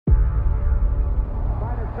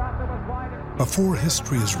Before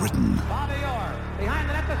history is written,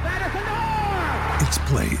 it's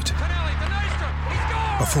played.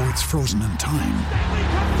 Before it's frozen in time,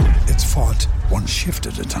 it's fought one shift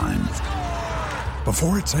at a time.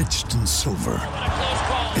 Before it's etched in silver,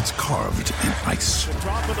 it's carved in ice.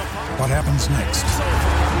 What happens next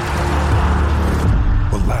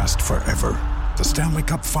will last forever. The Stanley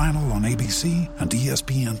Cup Final on ABC and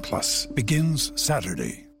ESPN Plus begins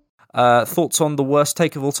Saturday. Thoughts on the worst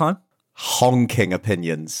take of all time? Honking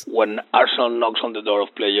opinions. When Arsenal knocks on the door of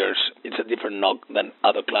players, it's a different knock than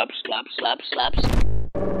other clubs.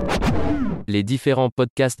 Les différents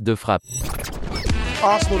podcasts de Frappe.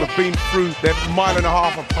 Arsenal have been through their mile and a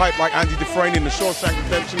half of pipe like Andy Dufresne in the Shawshank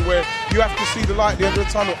Redemption, where you have to see the light at the end of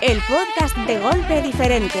the tunnel. El podcast de golpe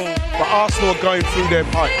diferente. But Arsenal are going through their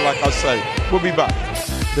pipe, like I say. We'll be back.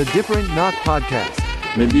 The Different Knock Podcast.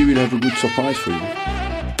 Maybe we'll have a good surprise for you.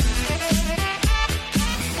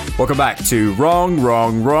 Welcome back to Wrong,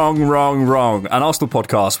 an Arsenal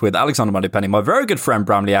podcast with Alexander Moneypenny, my very good friend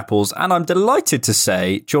Bramley Apples, and I'm delighted to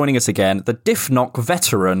say, joining us again, the Diff Knock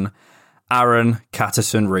veteran, Aaron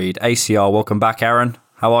Catterson-Reid. ACR, welcome back, Aaron.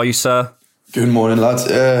 How are you, sir? Good morning, lads.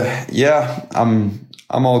 I'm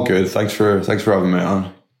all good. Thanks for having me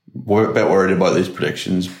on. We're a bit worried about these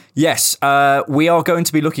predictions. Yes, we are going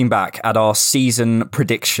to be looking back at our season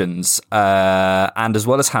predictions and as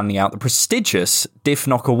well as handing out the prestigious Diff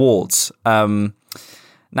Knock Awards.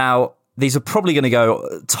 Now, these are probably going to go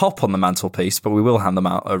top on the mantelpiece, but we will hand them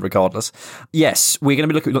out regardless. Yes, we're going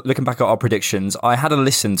to be looking back at our predictions. I had a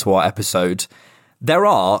listen to our episode. There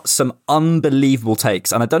are some unbelievable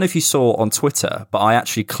takes, and I don't know if you saw on Twitter, but I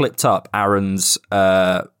actually clipped up Aaron's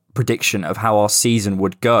prediction of how our season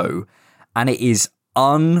would go, and it is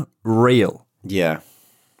unreal. Yeah.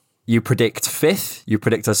 You predict 5th, you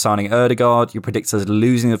predict us signing Ødegaard, you predict us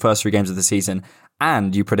losing the first 3 games of the season,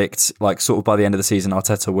 and you predict, like, sort of by the end of the season,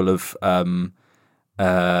 Arteta will have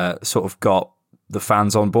sort of got the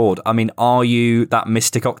fans on board. I mean, are you that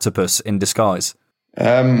mystic octopus in disguise?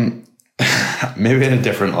 Maybe in a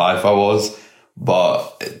different life I was,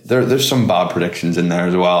 but there's some bad predictions in there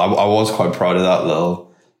as well. I was quite proud of that little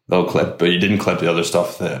clip, but you didn't clip the other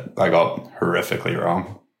stuff that I got horrifically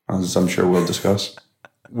wrong, as I'm sure we'll discuss.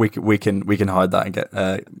 We can hide that and get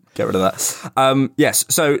rid of that. Yes.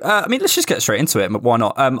 So I mean, let's just get straight into it. Why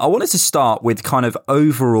not? I wanted to start with kind of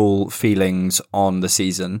overall feelings on the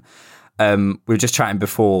season. We were just chatting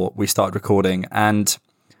before we started recording, and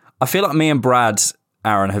I feel like me and Brad,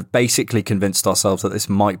 Aaron, have basically convinced ourselves that this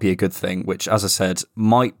might be a good thing, which, as I said,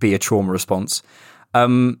 might be a trauma response.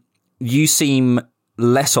 You seem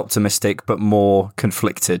less optimistic, but more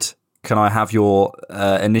conflicted. Can I have your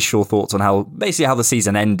initial thoughts on how the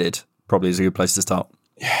season ended? Probably is a good place to start.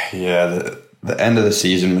 Yeah, the end of the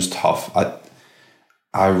season was tough. I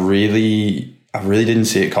really didn't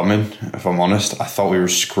see it coming, if I'm honest. I thought we were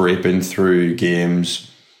scraping through games,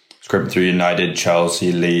 scraping through United,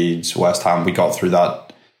 Chelsea, Leeds, West Ham. We got through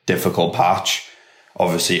that difficult patch,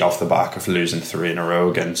 obviously off the back of losing 3 in a row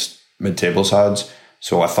against mid-table sides.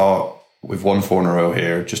 So I thought, we've won 4 in a row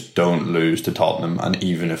here. Just don't lose to Tottenham. And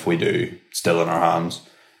even if we do, it's still in our hands.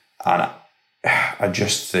 And I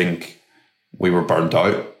just think we were burnt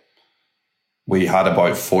out. We had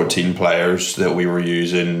about 14 players that we were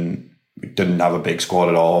using. We didn't have a big squad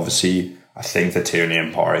at all, obviously. I think the Tierney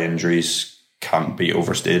and Partey injuries can't be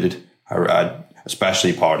overstated.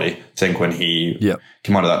 Especially Partey. I think when he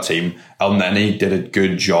came out of that team, El Neni did a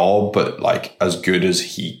good job, but like as good as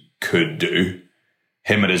he could do.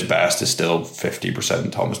 Him at his best is still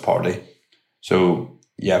 50% Thomas Partey. So,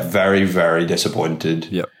 yeah, very, very disappointed.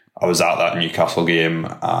 Yep. I was at that Newcastle game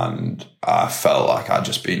and I felt like I'd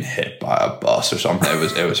just been hit by a bus or something.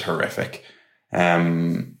 It was horrific.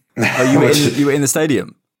 You were in the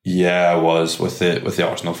stadium? Yeah, I was with the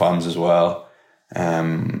Arsenal fans as well.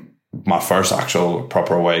 My first actual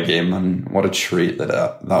proper away game, and what a treat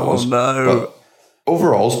that was. Oh, no. But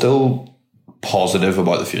overall, still positive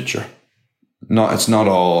about the future. It's not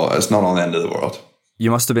all the end of the world.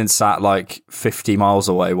 You must have been sat like 50 miles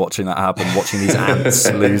away watching that happen, watching these ants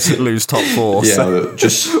lose top 4. Yeah, so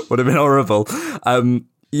just would have been horrible.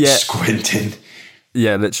 Squinting.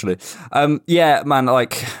 Yeah, literally. Yeah, man.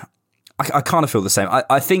 Like, I kind of feel the same.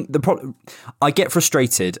 I think I get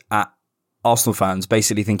frustrated at Arsenal fans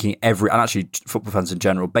basically thinking and actually football fans in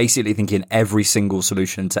general, basically thinking every single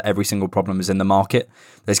solution to every single problem is in the market.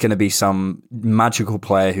 There's going to be some magical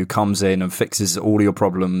player who comes in and fixes all your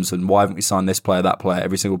problems, and why haven't we signed this player, that player,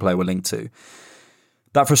 every single player we're linked to.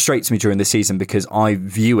 That frustrates me during the season because I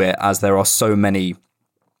view it as there are so many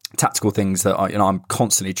tactical things that I'm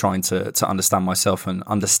constantly trying to understand myself and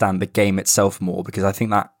understand the game itself more, because I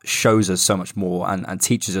think that shows us so much more and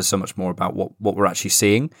teaches us so much more about what we're actually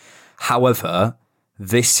seeing. However,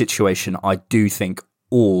 this situation, I do think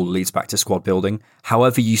all leads back to squad building.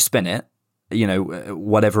 However you spin it,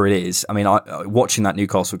 whatever it is. I mean, watching that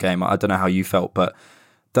Newcastle game, I don't know how you felt, but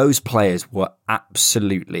those players were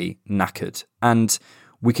absolutely knackered. And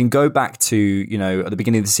we can go back to, at the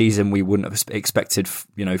beginning of the season, we wouldn't have expected,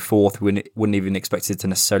 fourth. We wouldn't even expected to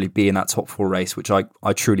necessarily be in that top four race, which I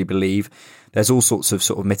truly believe. There's all sorts of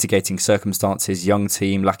sort of mitigating circumstances, young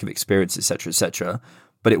team, lack of experience, etc., etc.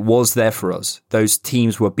 But it was there for us. Those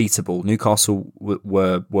teams were beatable. Newcastle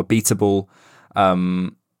were beatable,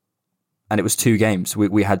 and it was 2 games.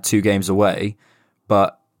 We had 2 games away,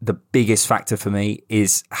 but the biggest factor for me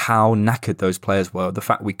is how knackered those players were. The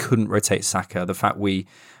fact we couldn't rotate Saka, the fact we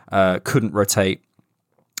couldn't rotate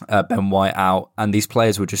Ben White out, and these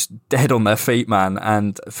players were just dead on their feet, man.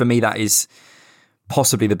 And for me, that is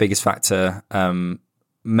possibly the biggest factor.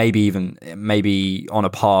 Maybe on a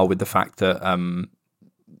par with the fact that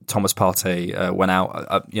Thomas Partey went out.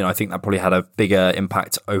 I think that probably had a bigger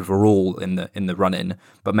impact overall in the run-in.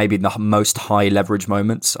 But maybe the most high leverage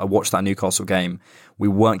moments. I watched that Newcastle game. We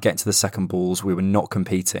weren't getting to the second balls. We were not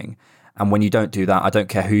competing. And when you don't do that, I don't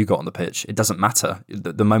care who you got on the pitch. It doesn't matter.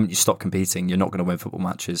 The moment you stop competing, you're not going to win football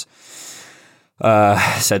matches.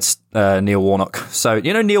 Said Neil Warnock. So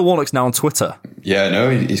Neil Warnock's now on Twitter. Yeah, no,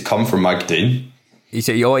 he's come from Mike Dean.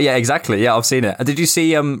 Oh, yeah, exactly. Yeah, I've seen it. And did you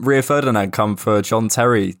see Rio Ferdinand come for John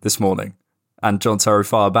Terry this morning? And John Terry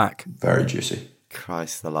fire back. Very juicy.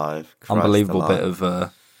 Christ alive. Unbelievable bit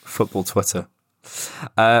of football Twitter.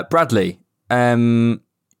 Bradley,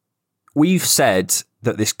 we've said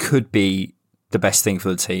that this could be the best thing for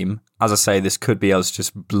the team. As I say, this could be us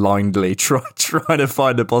just blindly trying to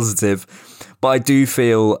find a positive. But I do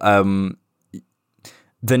feel the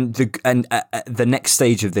next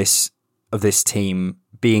stage of this team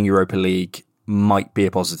being Europa League might be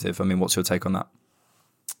a positive. I mean, what's your take on that?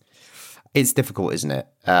 It's difficult, isn't it?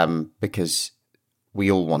 Because we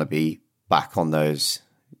all want to be back on those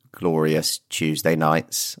glorious Tuesday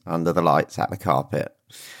nights under the lights at the carpet.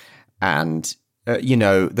 And,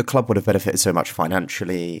 the club would have benefited so much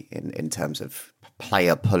financially in terms of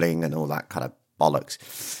player pulling and all that kind of bollocks.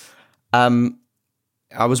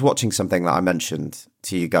 I was watching something that I mentioned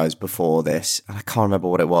to you guys before this, and I can't remember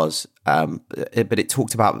what it was, but it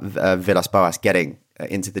talked about Villas-Boas getting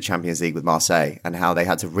into the Champions League with Marseille and how they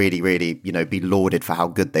had to really, really, be lauded for how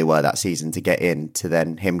good they were that season to get in, to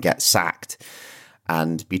then him get sacked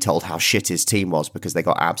and be told how shit his team was because they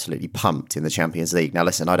got absolutely pumped in the Champions League. Now,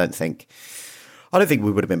 listen, I don't think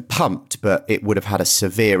we would have been pumped, but it would have had a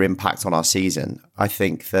severe impact on our season. I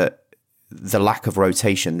think that the lack of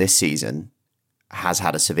rotation this season has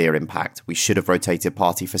had a severe impact. We should have rotated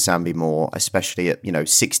Partey for Sambi more, especially at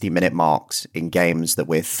 60-minute marks in games that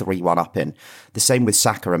we're 3-1 up in. The same with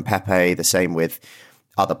Saka and Pepe, the same with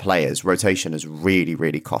other players. Rotation has really,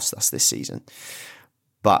 really cost us this season.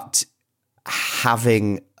 But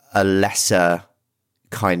having a lesser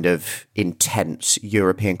kind of intense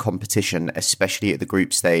European competition, especially at the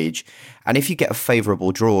group stage, and if you get a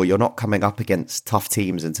favourable draw, you're not coming up against tough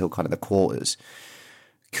teams until kind of the quarters,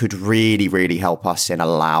 could really, really help us in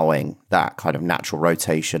allowing that kind of natural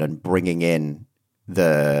rotation and bringing in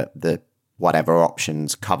the whatever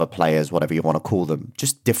options, cover players, whatever you want to call them,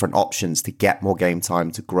 just different options to get more game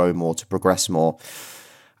time, to grow more, to progress more.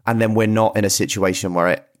 And then we're not in a situation where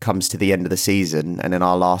it comes to the end of the season and in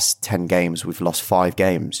our last 10 games, we've lost 5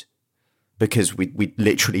 games because we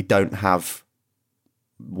literally don't have,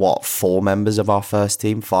 5 members of our first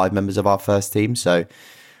team. So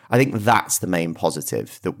I think that's the main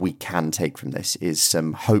positive that we can take from this, is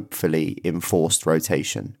some hopefully enforced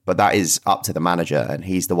rotation. But that is up to the manager, and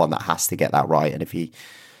he's the one that has to get that right. And if he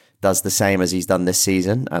does the same as he's done this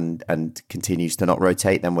season and continues to not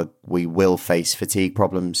rotate, then we will face fatigue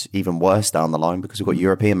problems even worse down the line because we've got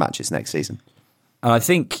European matches next season. And I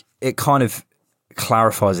think it kind of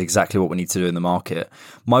clarifies exactly what we need to do in the market.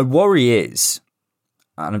 My worry is,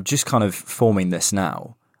 and I'm just kind of forming this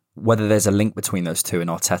now, whether there's a link between those two in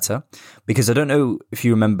Arteta, because I don't know if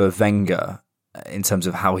you remember Wenger in terms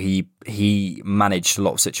of how he managed a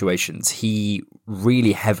lot of situations. He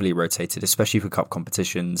really heavily rotated, especially for cup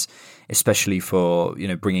competitions, especially for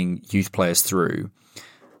bringing youth players through.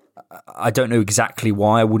 I don't know exactly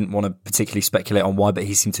why. I wouldn't want to particularly speculate on why, but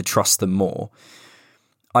he seemed to trust them more.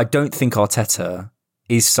 I don't think Arteta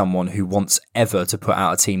is someone who wants ever to put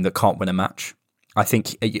out a team that can't win a match. I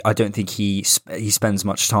don't think he spends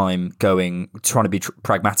much time trying to be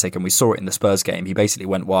pragmatic, and we saw it in the Spurs game. He basically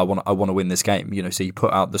went, "Well, I want to win this game," so he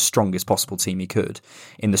put out the strongest possible team he could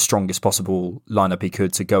in the strongest possible lineup he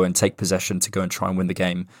could to go and take possession, to go and try and win the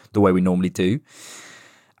game the way we normally do.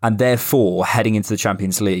 And therefore, heading into the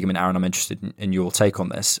Champions League, I mean, Aaron, I'm interested in your take on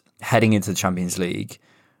this. Heading into the Champions League,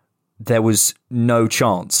 there was no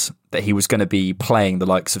chance that he was going to be playing the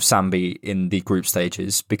likes of Sambi in the group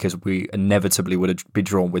stages, because we inevitably would be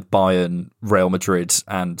drawn with Bayern, Real Madrid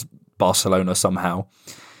and Barcelona somehow.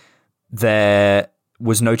 There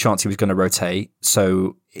was no chance he was going to rotate.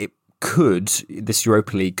 So this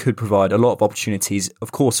Europa League could provide a lot of opportunities,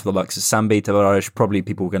 of course, for the likes of Sambi, Tavares, probably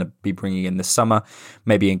people we're going to be bringing in this summer,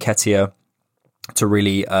 maybe Nketiah, to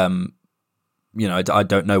really, I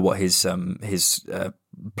don't know what his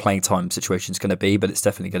playing time situation is going to be, but it's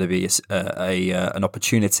definitely going to be an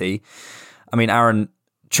opportunity. I mean, Aaron,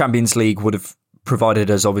 Champions League would have provided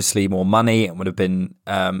us obviously more money and would have been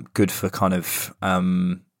good for kind of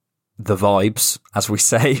the vibes, as we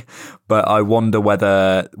say. But I wonder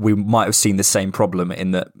whether we might have seen the same problem,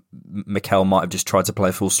 in that Mikel might have just tried to play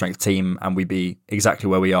a full strength team and we'd be exactly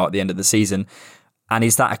where we are at the end of the season. And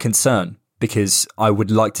is that a concern? Because I would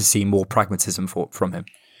like to see more pragmatism from him.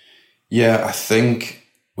 Yeah, I think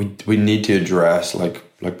we need to address, like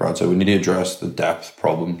Brad said, we need to address the depth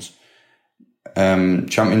problems.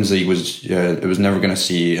 Champions League it was never going to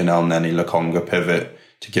see an El Neni Lokonga pivot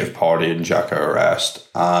to give Partey and Xhaka a rest.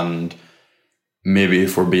 And maybe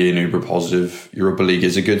if we're being uber positive, Europa League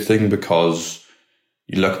is a good thing, because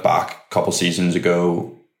you look back a couple seasons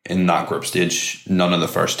ago in that group stage, none of the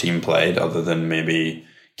first team played, other than maybe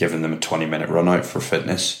giving them a 20-minute run out for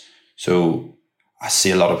fitness. So I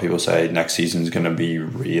see a lot of people say next season is going to be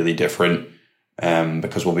really different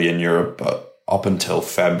because we'll be in Europe. But up until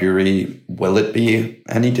February, will it be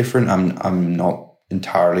any different? I'm not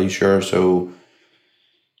entirely sure. So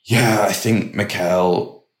yeah, I think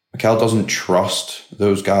Mikel doesn't trust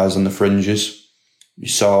those guys on the fringes. You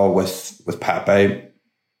saw with Pepe,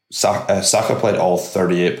 Saka played all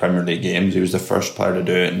 38 Premier League games. He was the first player to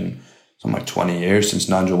do it in something like 20 years since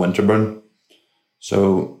Nigel Winterburn.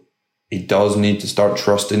 So he does need to start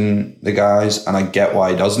trusting the guys, and I get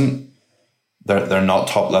why he doesn't. They're not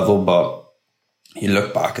top level, but you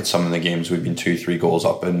look back at some of the games we've been 2-3 goals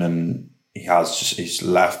up in, and he's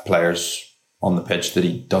left players on the pitch that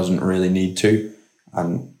he doesn't really need to.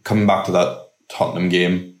 And coming back to that Tottenham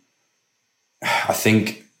game, I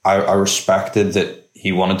think I respected that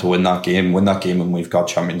he wanted to win that game, and we've got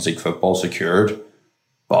Champions League football secured.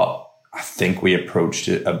 But I think we approached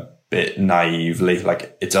it a bit naively.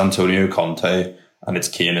 Like, it's Antonio Conte and it's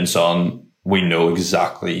Kane and Son. We know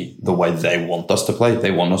exactly the way they want us to play.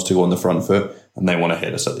 They want us to go on the front foot and they want to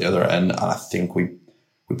hit us at the other end. And I think we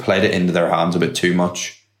played it into their hands a bit too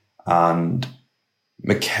much. And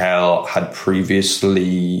Mikel had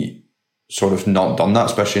previously sort of not done that,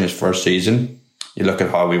 especially in his first season. You look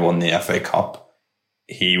at how we won the FA Cup.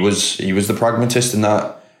 He was the pragmatist in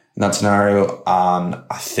that scenario. And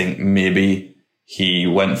I think maybe he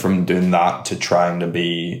went from doing that to trying to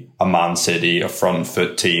be a Man City, a front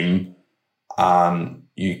foot team. And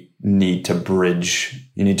you need to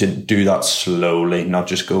bridge. You need to do that slowly, not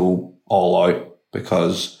just go all out,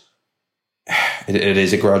 because it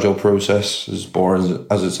is a gradual process, as boring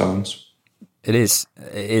as it sounds. It is,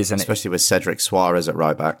 and especially with Cedric Suarez at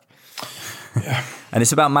right back. Yeah, and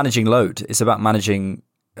it's about managing load. It's about managing,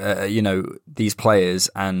 these players.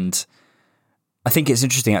 And I think it's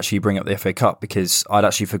interesting actually you bring up the FA Cup, because I'd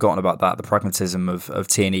actually forgotten about that. The pragmatism of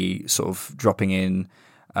Tierney sort of dropping in,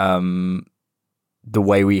 the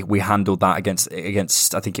way we handled that against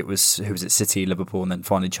I think it was, who was it, City, Liverpool, and then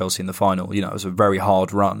finally Chelsea in the final. It was a very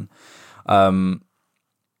hard run. I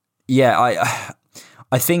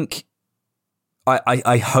think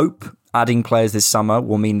I hope adding players this summer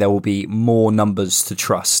will mean there will be more numbers to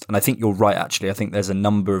trust. And I think you're right, actually. I think there's a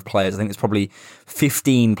number of players. I think there's probably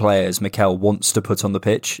 15 players Mikel wants to put on the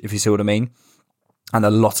pitch, if you see what I mean. And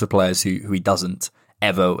a lot of players who he doesn't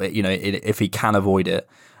ever, if he can avoid it,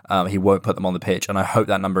 he won't put them on the pitch. And I hope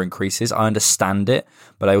that number increases. I understand it,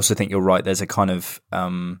 but I also think you're right. There's a kind of,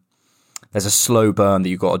 there's a slow burn that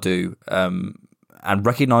you've got to do, and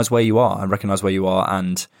recognise where you are,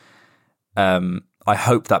 and I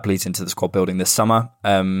hope that bleeds into the squad building this summer.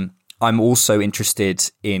 I'm also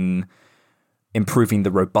interested in improving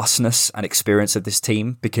the robustness and experience of this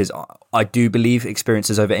team, because I do believe experience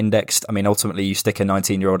is over-indexed. I mean, ultimately, you stick a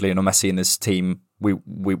 19-year-old Lionel Messi in this team,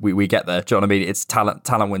 we get there. Do you know what I mean? It's talent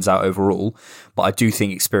wins out overall, but I do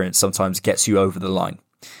think experience sometimes gets you over the line.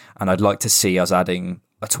 And I'd like to see us adding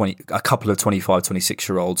a couple of 25,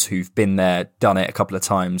 26-year-olds who've been there, done it a couple of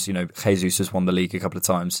times. You know, Jesus has won the league a couple of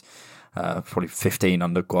times, probably 15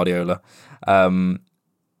 under Guardiola.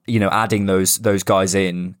 You know, adding those guys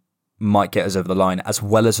in might get us over the line, as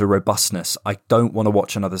well as a robustness. I don't want to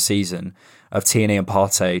watch another season of Tierney and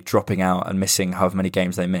Partey dropping out and missing however many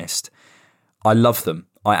games they missed. I love them.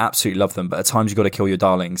 I absolutely love them. But at times you've got to kill your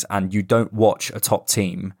darlings, and you don't watch a top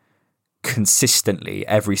team consistently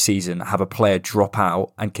every season have a player drop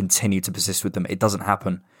out and continue to persist with them. It doesn't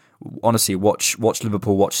happen. Honestly, watch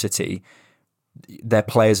Liverpool, watch City. Their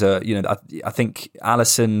players are, you know, I think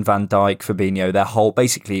Alisson, Van Dijk, Fabinho,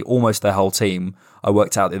 basically almost their whole team, I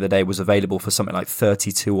worked out the other day, was available for something like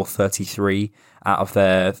 32 or 33 out of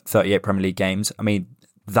their 38 Premier League games. I mean,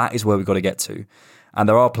 that is where we've got to get to. And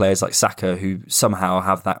there are players like Saka who somehow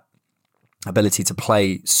have that ability to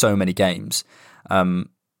play so many games.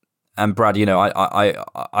 And Brad, you know,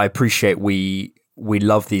 I appreciate we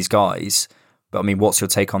love these guys, but I mean, what's your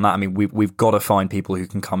take on that? I mean, we've got to find people who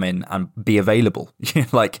can come in and be available.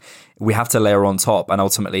 Like, we have to layer on top. And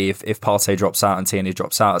ultimately, if Partey drops out and Tierney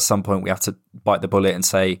drops out, at some point we have to bite the bullet and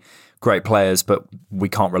say, great players, but we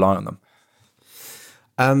can't rely on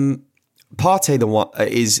them. Partey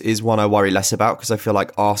is one I worry less about, because I feel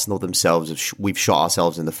like Arsenal themselves, we've shot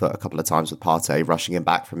ourselves in the foot a couple of times with Partey, rushing him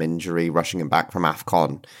back from injury, rushing him back from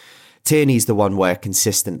AFCON. Tierney's the one where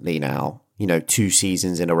consistently now, you know, 2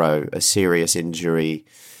 seasons in a row, a serious injury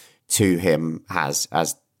to him has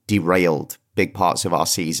derailed big parts of our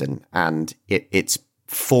season, and it's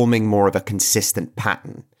forming more of a consistent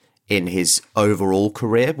pattern in his overall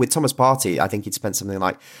career. With Thomas Partey, I think he'd spent something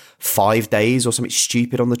like 5 days or something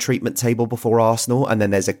stupid on the treatment table before Arsenal, and then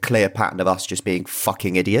there's a clear pattern of us just being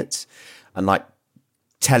fucking idiots and like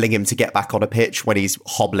telling him to get back on a pitch when he's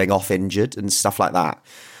hobbling off injured and stuff like that.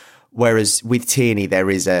 Whereas with Tierney, there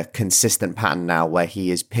is a consistent pattern now where he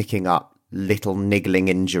is picking up little niggling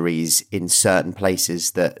injuries in certain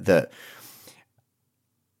places that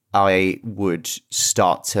I would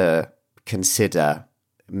start to consider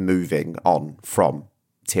moving on from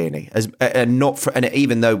Tierney. And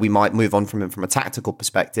even though we might move on from him from a tactical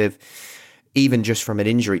perspective, even just from an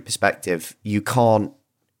injury perspective,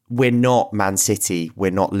 we're not Man City,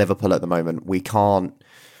 we're not Liverpool at the moment. We can't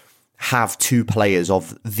have 2 players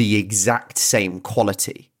of the exact same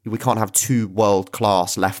quality. We can't have 2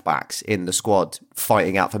 world-class left-backs in the squad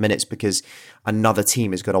fighting out for minutes, because another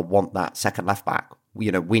team is going to want that second left-back.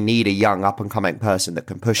 You know, we need a young up-and-coming person that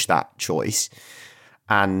can push that choice.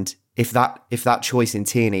 And if that choice in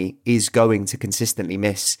Tierney is going to consistently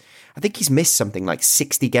miss, I think he's missed something like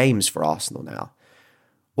 60 games for Arsenal now.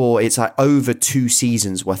 Or it's like over 2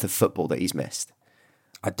 seasons worth of football that he's missed.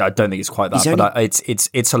 I don't think it's quite that, but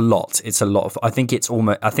it's a lot. It's a lot of. I think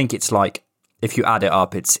it's like, if you add it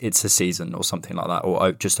up, it's a season or something like that,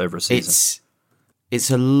 or just over a season.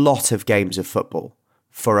 It's a lot of games of football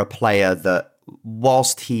for a player that,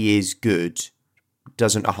 whilst he is good,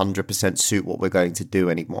 doesn't 100% suit what we're going to do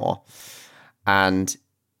anymore. And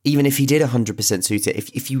even if he did 100% suit it,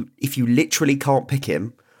 if you literally can't pick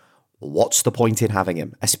him, what's the point in having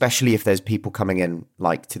him? Especially if there's people coming in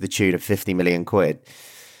like to the tune of 50 million quid.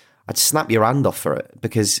 I'd snap your hand off for it,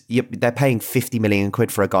 because they're paying 50 million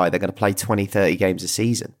quid for a guy. They're going to play 20, 30 games a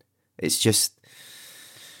season. It's just...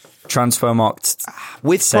 Transfermarkt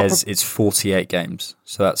says it's 48 games.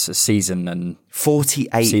 So that's a season and...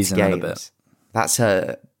 48 season games. And a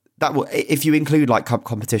bit. If you include like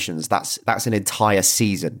competitions, that's an entire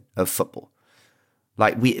season of football.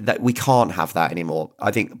 Like we can't have that anymore.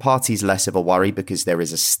 I think Partey's less of a worry because there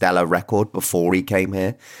is a stellar record before he came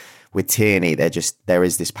here. With Tierney, there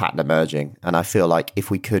is this pattern emerging, and I feel like if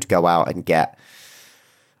we could go out and get,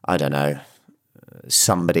 I don't know,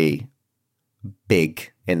 somebody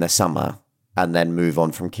big in the summer and then move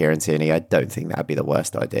on from Kieran Tierney, I don't think that'd be the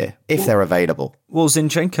worst idea if they're available. Well,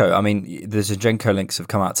 Zinchenko, I mean, the Zinchenko links have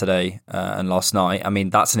come out today and last night. I mean,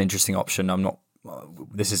 that's an interesting option.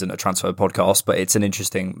 This isn't a transfer podcast, but it's an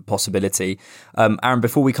interesting possibility. Aaron,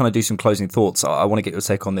 before we kind of do some closing thoughts, I want to get your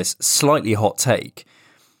take on this slightly hot take.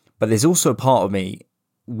 But there's also a part of me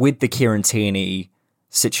with the Kieran Tierney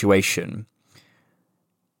situation.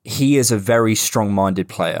 He is a very strong-minded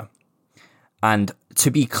player. And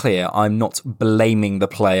to be clear, I'm not blaming the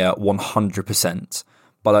player 100%.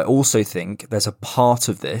 But I also think there's a part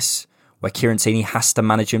of this where Kieran Tierney has to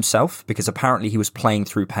manage himself, because apparently he was playing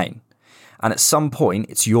through pain. And at some point,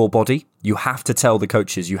 it's your body. You have to tell the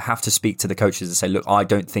coaches, you have to speak to the coaches and say, look, I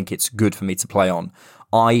don't think it's good for me to play on.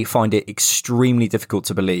 I find it extremely difficult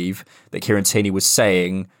to believe that Kieran Tierney was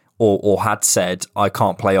saying or had said, I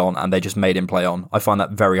can't play on, and they just made him play on. I find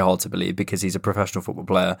that very hard to believe, because he's a professional football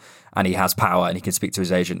player and he has power, and he can speak to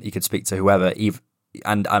his agent, he could speak to whoever,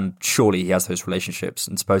 and surely he has those relationships,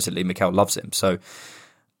 and supposedly Mikel loves him. So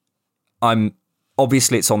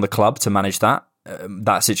obviously it's on the club to manage that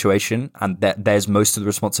situation, and there's most of the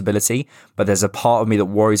responsibility, but there's a part of me that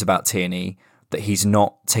worries about Tierney, that he's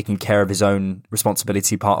not taking care of his own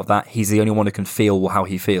responsibility part of that. He's the only one who can feel how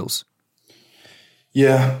he feels.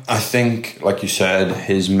 Yeah, I think, like you said,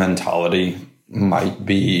 his mentality might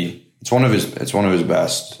be it's one of his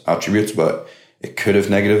best attributes, but it could have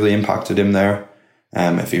negatively impacted him there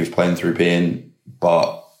if he was playing through pain.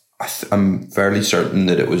 But I'm fairly certain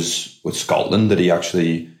that it was with Scotland that he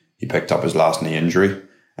picked up his last knee injury.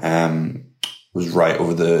 Was right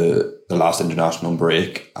over the last international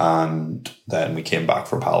break, and then we came back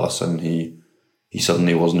for Palace, and he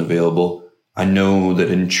suddenly wasn't available. I know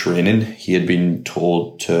that in training he had been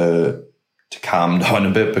told to calm down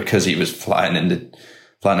a bit, because he was flying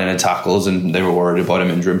into tackles, and they were worried about him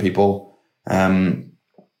injuring people.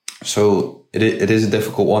 So it is a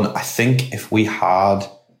difficult one. I think if we had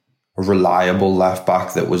a reliable left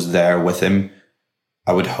back that was there with him,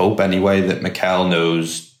 I would hope anyway that Mikel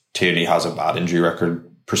knows Tierney has a bad injury record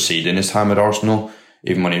preceding his time at Arsenal.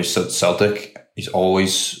 Even when he was at Celtic, he's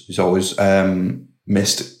always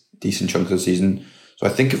missed decent chunks of the season. So I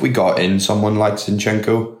think if we got in someone like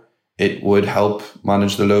Zinchenko, it would help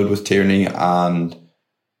manage the load with Tierney, and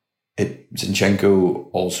Zinchenko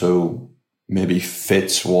also maybe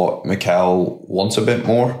fits what Mikel wants a bit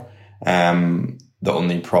more. The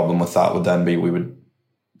only problem with that would then be we would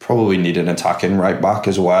probably need an attacking right back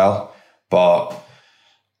as well. But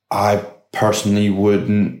I personally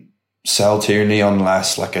wouldn't sell Tierney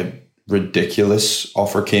unless like a ridiculous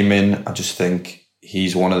offer came in. I just think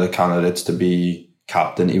he's one of the candidates to be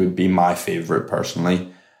captain. He would be my favourite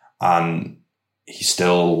personally. And he's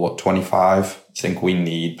still, 25? I think we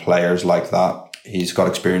need players like that. He's got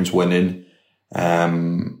experience winning.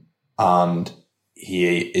 And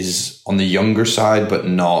he is on the younger side, but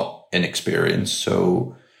not inexperienced.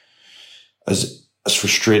 So as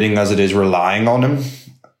frustrating as it is relying on him,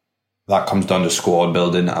 that comes down to squad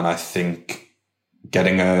building. And I think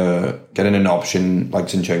getting an option like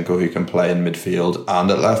Zinchenko who can play in midfield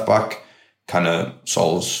and at left back kind of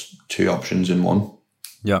solves two options in one.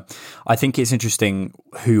 Yeah, I think it's interesting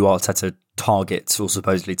who Arteta targets, or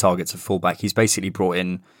supposedly targets, a fullback. He's basically brought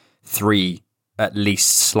in three at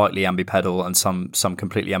least slightly ambipedal and some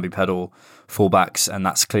completely ambipedal fullbacks, and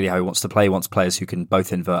that's clearly how he wants to play. He wants players who can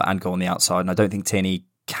both invert and go on the outside, and I don't think Tierney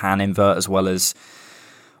can invert as well as,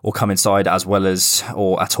 or come inside as well as,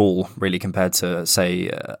 or at all, really, compared to, say,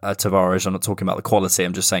 Tavares. I'm not talking about the quality,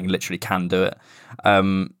 I'm just saying literally can do it.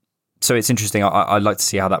 So it's interesting. I'd like to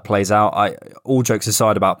see how that plays out. All jokes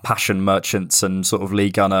aside about passion merchants and sort of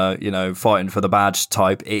league gunner, fighting for the badge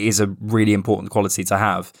type, it is a really important quality to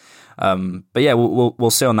have. But yeah, we'll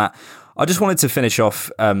see on that. I just wanted to finish off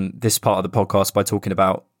this part of the podcast by talking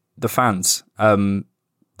about the fans. The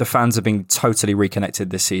fans have been totally reconnected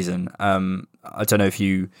this season. I don't know if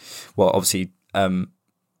obviously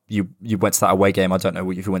you went to that away game. I don't know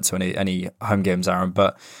if you went to any home games, Aaron,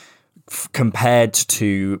 but compared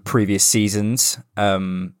to previous seasons,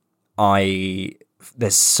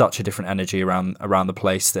 there's such a different energy around the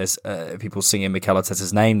place. There's people singing Mikel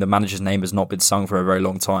Arteta's name. The manager's name has not been sung for a very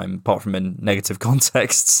long time, apart from in negative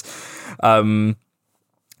contexts.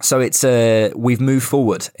 So it's we've moved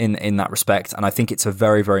forward in that respect, and I think it's a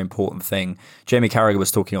very, very important thing. Jamie Carragher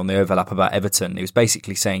was talking on the Overlap about Everton. He was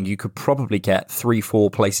basically saying you could probably get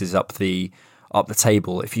 3-4 places up the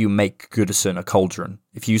table if you make Goodison a cauldron.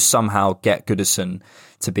 If you somehow get Goodison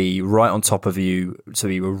to be right on top of you, to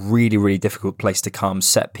be a really, really difficult place to come,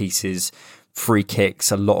 set pieces, free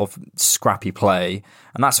kicks, a lot of scrappy play,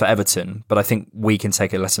 and that's for Everton. But I think we can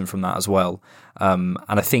take a lesson from that as well. And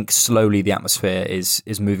I think slowly the atmosphere is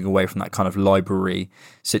moving away from that kind of library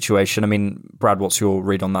situation. I mean, Brad, what's your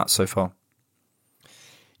read on that so far?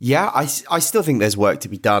 Yeah, I still think there's work to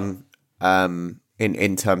be done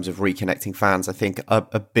in terms of reconnecting fans. I think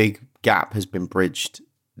a big gap has been bridged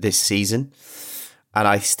this season. And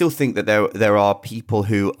I still think that there are people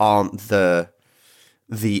who aren't the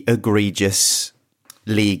egregious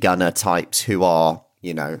league gunner types who are,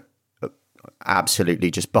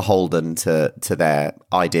 absolutely just beholden to their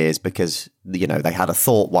ideas because, they had a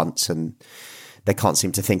thought once and they can't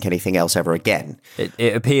seem to think anything else ever again.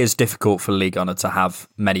 It appears difficult for league gunner to have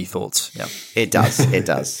many thoughts. Yeah, it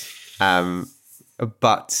does.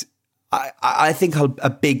 But I think a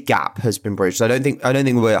big gap has been bridged. I don't think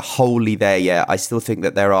we're wholly there yet. I still think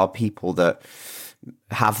that there are people that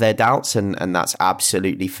have their doubts, and that's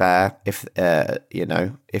absolutely fair. If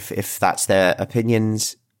if that's their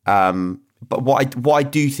opinions. But what I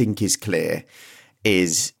do think is clear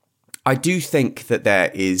is I do think that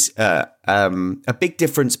there is a big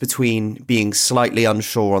difference between being slightly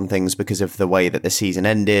unsure on things because of the way that the season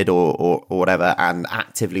ended or whatever, and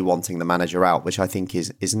actively wanting the manager out, which I think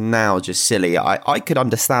is now just silly. I could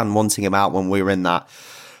understand wanting him out when we were in that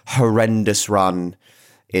horrendous run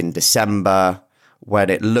in December, when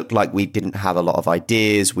it looked like we didn't have a lot of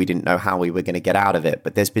ideas, we didn't know how we were going to get out of it.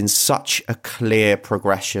 But there's been such a clear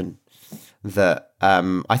progression that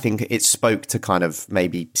I think it spoke to kind of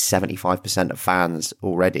maybe 75% of fans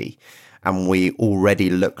already, and we already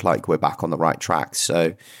look like we're back on the right track.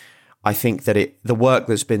 So I think that the work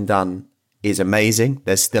that's been done is amazing.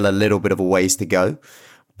 There's still a little bit of a ways to go,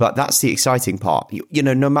 but that's the exciting part. You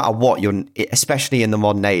know, no matter what, especially in the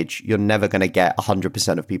modern age, you're never going to get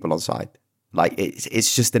 100% of people on side. Like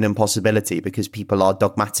it's just an impossibility because people are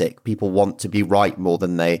dogmatic. People want to be right more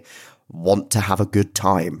than they want to have a good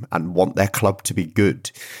time and want their club to be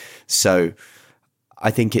good. So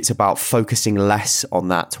I think it's about focusing less on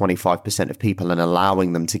that 25% of people and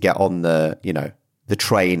allowing them to get on the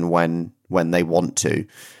train when they want to.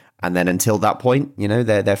 And then until that point,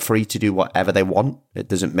 they're free to do whatever they want. It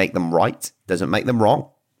doesn't make them right, doesn't make them wrong.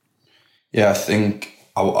 Yeah, I think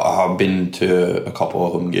I have been to a couple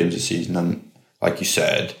of home games this season, and like you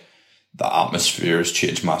said, the atmosphere has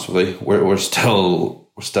changed massively. We're still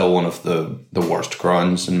one of the worst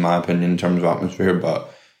grounds, in my opinion, in terms of atmosphere,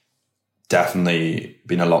 but definitely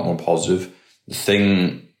been a lot more positive. The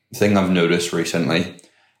thing I've noticed recently,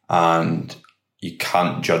 and you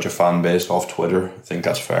can't judge a fan base off Twitter, I think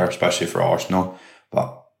that's fair, especially for Arsenal,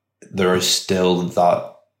 but there is still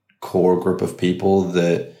that core group of people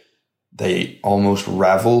that they almost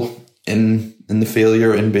revel in the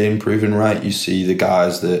failure, in being proven right. You see the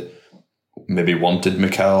guys that maybe wanted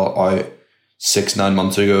Mikel out 6-9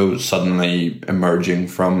 months ago suddenly emerging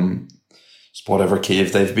from whatever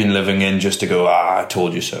cave they've been living in just to go, I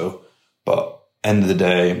told you so. But end of the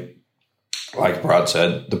day, like Brad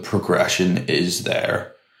said, the progression is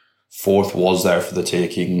there. Fourth was there for the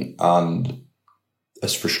taking, and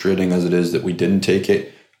as frustrating as it is that we didn't take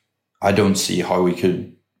it, I don't see how we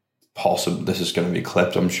could possibly, this is going to be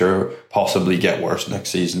clipped, I'm sure, possibly get worse next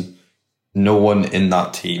season. No one in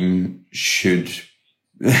that team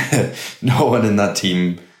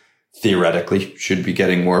theoretically should be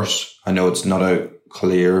getting worse. I know it's not a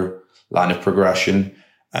clear line of progression,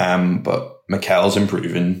 but Mikel's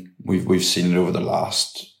improving. We've seen it over the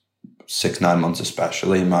last 6-9 months,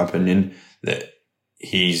 especially in my opinion, that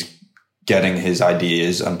he's getting his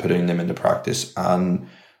ideas and putting them into practice, and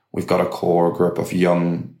we've got a core group of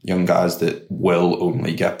young guys that will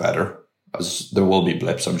only get better. As there will be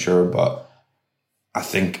blips, I'm sure, but I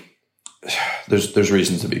think there's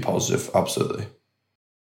reasons to be positive. Absolutely.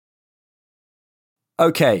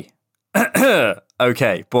 Okay.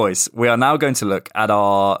 Okay, boys, we are now going to look at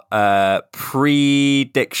our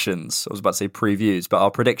predictions. I was about to say previews, but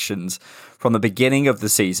our predictions from the beginning of the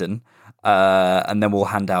season, and then we'll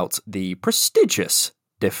hand out the prestigious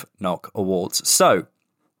Diff Knock Awards. So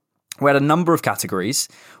we had a number of categories.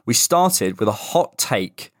 We started with a hot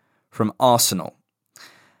take from Arsenal.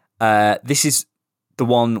 This is the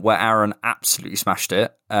one where Aaron absolutely smashed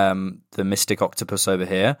it, the Mystic Octopus over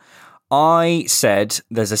here. I said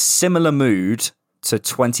there's a similar mood to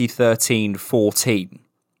 2013-14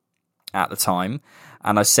 at the time,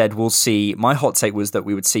 and I said we'll see, my hot take was that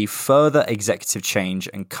we would see further executive change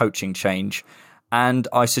and coaching change, and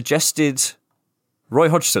I suggested Roy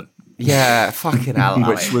Hodgson. Yeah, fucking hell.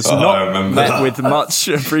 Which was not met with much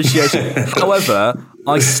appreciation. However,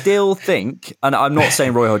 I still think, and I'm not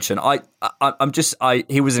saying Roy Hodgson,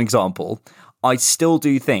 he was an example. I still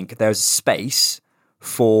do think there's space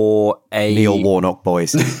for a Neil Warnock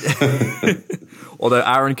boys. Although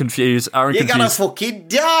Aaron confused. You're gonna fucking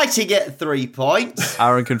die to get 3 points.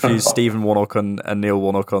 Aaron confused Stephen Warnock and Neil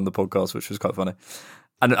Warnock on the podcast, which was quite funny.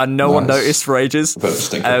 And no one noticed for ages.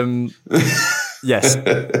 Yes.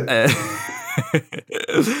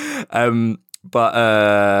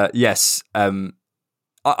 Yes.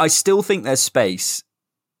 I still think there's space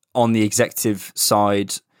on the executive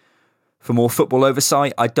side for more football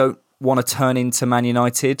oversight. I don't want to turn into Man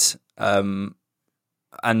United.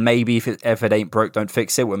 And maybe if it ain't broke, don't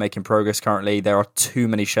fix it. We're making progress currently. There are too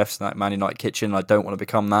many chefs in that Man United kitchen. I don't want to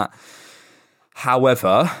become that.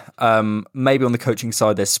 However, maybe on the coaching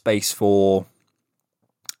side, there's space for,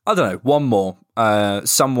 I don't know, one more.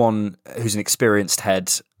 Someone who's an experienced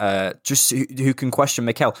head, just who can question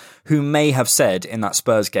Mikel, who may have said in that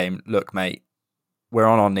Spurs game, look, mate, we're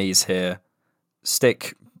on our knees here.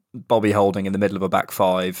 stick Bobby Holding in the middle of a back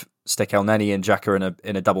five, stick El Neni and Xhaka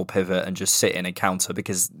in a double pivot, and just sit in and counter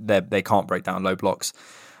because they can't break down low blocks.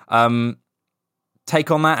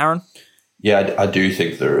 Take on that, Aaron? Yeah, I do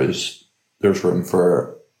think there's room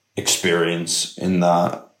for experience in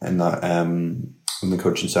the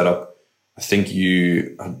coaching setup. I think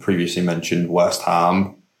you had previously mentioned West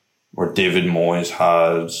Ham, where David Moyes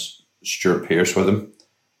has Stuart Pearce with him,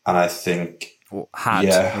 and I think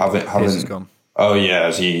Pearce gone. Oh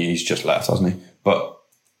yeah, he's just left, hasn't he? But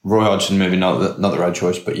Roy Hodgson maybe not the right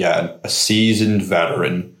choice, but yeah, a seasoned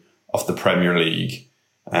veteran of the Premier League,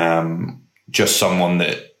 just someone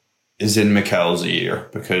that is in Mikel's ear,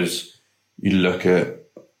 because you look at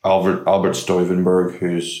Albert Stuyvenberg,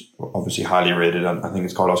 who's obviously highly rated, and I think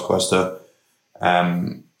it's Carlos Cuesta.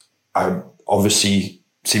 I obviously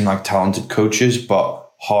seem like talented coaches, but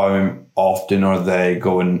how often are they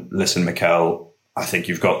going, listen, Mikel, I think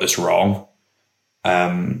you've got this wrong?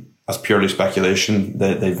 As purely speculation,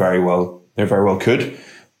 they very well could,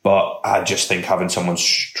 but I just think having someone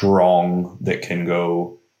strong that can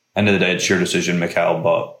go, end of the day, it's your decision, Mikel,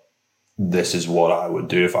 but this is what I would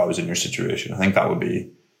do if I was in your situation. I think that would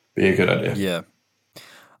be a good idea. Yeah.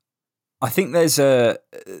 I think there's a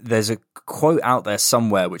quote out there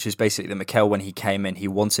somewhere which is basically that Mikel, when he came in, he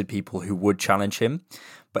wanted people who would challenge him.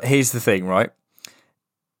 But here's the thing, right?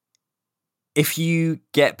 If you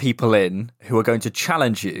get people in who are going to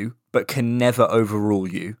challenge you but can never overrule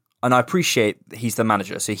you, and I appreciate he's the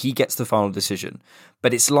manager, so he gets the final decision,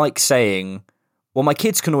 but it's like saying, well, my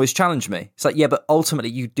kids can always challenge me. It's like, yeah, but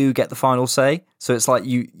ultimately you do get the final say. So it's like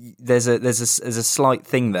there's a slight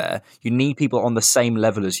thing there. You need people on the same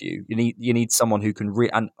level as you. You need someone who can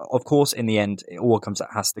and of course in the end it all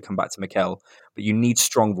has to come back to Mikel. But you need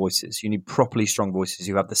strong voices. You need properly strong voices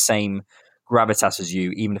who have the same gravitas as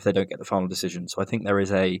you, even if they don't get the final decision. So I think there is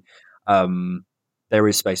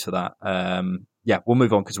space for that. Yeah, we'll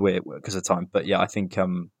move on because of time. But yeah, I think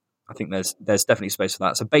there's definitely space for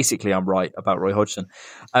that. So basically, I'm right about Roy Hodgson.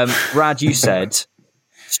 Brad, you said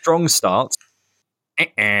strong start,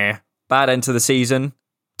 bad end to the season,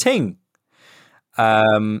 ting.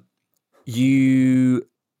 You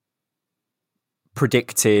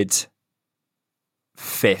predicted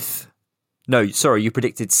fifth. No, sorry, you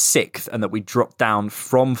predicted sixth, and that we dropped down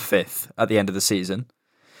from fifth at the end of the season.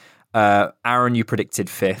 Aaron, you predicted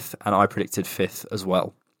fifth, and I predicted fifth as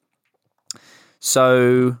well.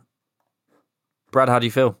 So, Brad, how do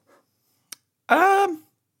you feel? I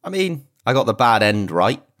mean, I got the bad end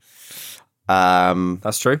right.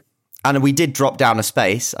 That's true. And we did drop down a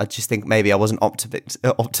space. I just think maybe I wasn't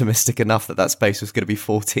optimistic enough that space was going to be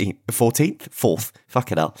 14th? 4th?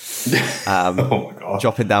 Fucking hell. Oh my God.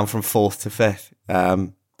 Dropping down from 4th to 5th.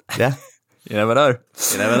 Yeah. You never know.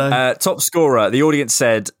 Top scorer, the audience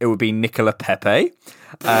said it would be Nicola Pepe.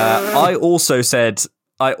 I also said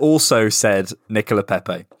Nicola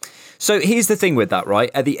Pepe. So here's the thing with that, right?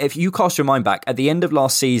 If you cast your mind back, at the end of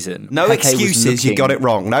last season... No Pepe excuses, you got it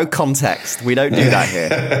wrong. No context. We don't do that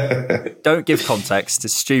here. Don't give context.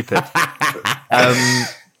 It's stupid.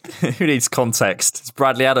 Who needs context? It's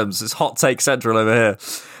Bradley Adams. It's Hot Take Central over here.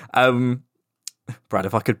 Brad,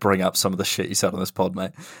 if I could bring up some of the shit you said on this pod,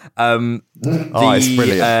 mate. It's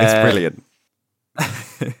brilliant. It's brilliant.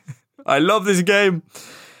 I love this game.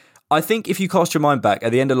 I think if you cast your mind back,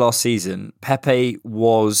 at the end of last season, Pepe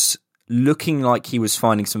was looking like he was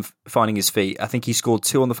finding his feet. I think he scored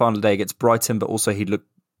 2 on the final day against Brighton, but also he looked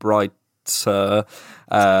brighter, terrible,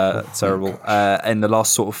 in the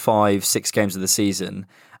last sort of 5-6 games of the season.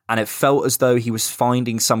 And it felt as though he was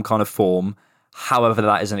finding some kind of form. However,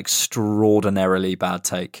 that is an extraordinarily bad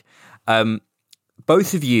take.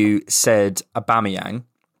 Both of you said Aubameyang,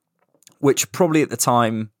 which probably at the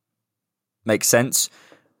time makes sense.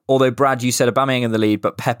 Although, Brad, you said Aubameyang in the lead,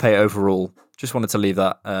 but Pepe overall. Just wanted to leave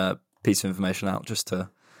that piece of information out, just to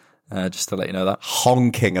let you know that.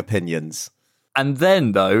 Honking opinions. And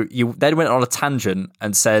then, though, you then went on a tangent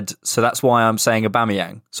and said, so that's why I'm saying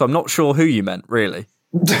Aubameyang. So I'm not sure who you meant, really.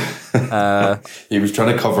 He was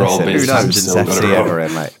trying to cover all bases. Tangents FC ever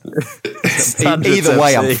in, mate. Either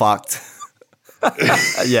way, I'm fucked.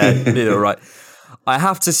 Yeah, neither right. I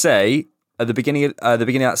have to say, at the beginning of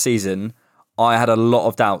that season, I had a lot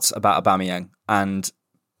of doubts about Aubameyang, and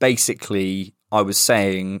basically I was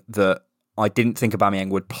saying that I didn't think Aubameyang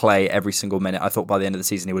would play every single minute. I thought by the end of the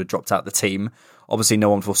season he would have dropped out the team. Obviously, no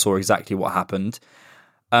one foresaw exactly what happened.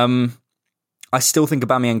 I still think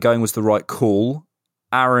Aubameyang going was the right call.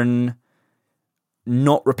 Aaron,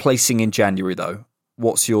 not replacing in January, though.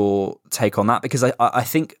 What's your take on that? Because I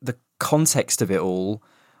think the context of it all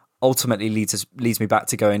ultimately leads me back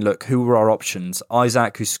to going, look, who were our options?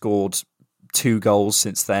 Isaac, who scored 2 goals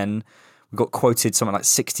since then. We got quoted something like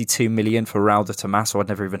 62 million for Raul de Tomaso I'd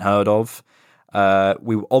never even heard of.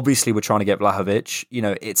 We obviously were trying to get Vlahovic. You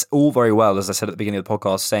know, it's all very well, as I said at the beginning of the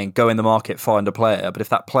podcast, saying go in the market, find a player. But if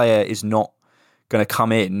that player is not going to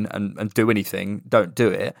come in and do anything, don't do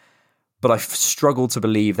it. But I struggle to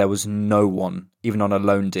believe there was no one, even on a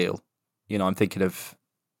loan deal. You know, I'm thinking of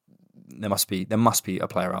there must be a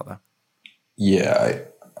player out there. Yeah,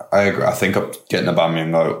 I agree. I think getting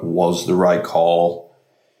Aubameyang out was the right call.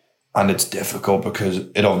 And it's difficult because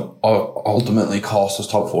it ultimately costs us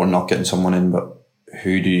top 4 not getting someone in, but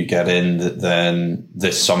who do you get in that then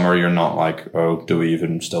this summer you're not like, oh, do we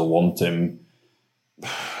even still want him?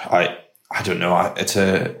 I don't know. It's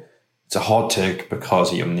a hot take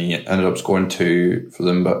because he only ended up scoring 2 for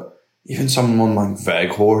them, but even someone like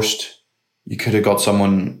Weghorst, you could have got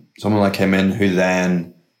someone like him in who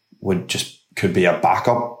then could be a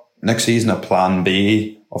backup next season, a plan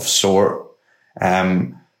B of sort.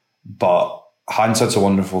 But hindsight's a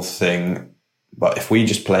wonderful thing. But if we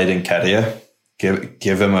just played in Nketiah,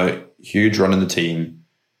 give him a huge run in the team,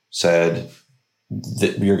 said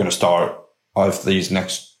that you're going to start out of these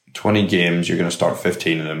next 20 games, you're going to start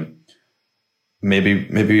 15 of them.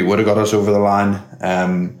 Maybe it would have got us over the line.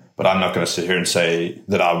 But I'm not going to sit here and say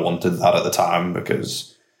that I wanted that at the time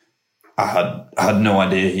because I had no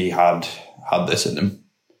idea he had this in him.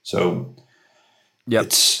 So yep.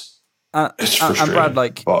 It's frustrating. And Brad,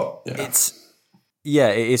 like, but, yeah.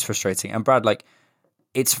 It is frustrating. And Brad, like,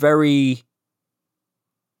 it's very.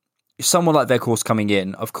 Someone like Weghorst coming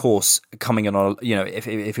in, of course, coming in on, you know,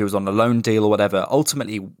 if he was on a loan deal or whatever,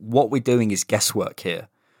 ultimately what we're doing is guesswork here.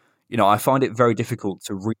 You know, I find it very difficult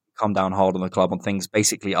to really come down hard on the club on things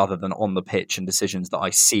basically other than on the pitch and decisions that I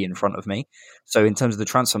see in front of me. So in terms of the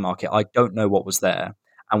transfer market, I don't know what was there.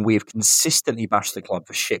 And we have consistently bashed the club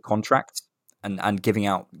for shit contracts and giving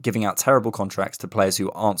out terrible contracts to players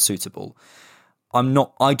who aren't suitable.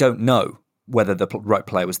 I don't know whether the right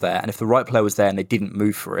player was there. And if the right player was there and they didn't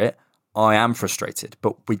move for it, I am frustrated.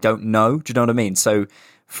 But we don't know. Do you know what I mean? So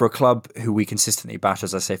for a club who we consistently bash,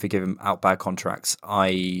 as I say, for giving out bad contracts,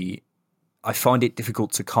 I find it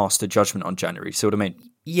difficult to cast a judgment on January. See what I mean?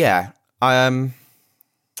 Yeah. I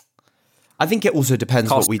think it also depends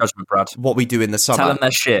what we do in the summer. Tell them their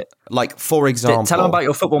shit. Like, for example... Tell them about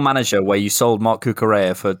your Football Manager where you sold Mark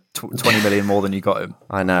Cucurella for 20 million more than you got him.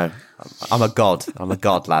 I know. I'm a god. I'm a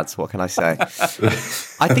god, lads. What can I say?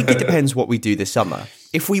 I think it depends what we do this summer.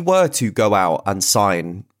 If we were to go out and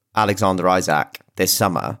sign Alexander Isak this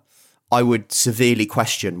summer, I would severely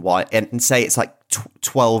question why, and say it's like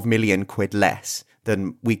 12 million quid less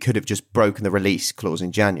than we could have just broken the release clause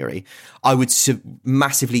in January. I would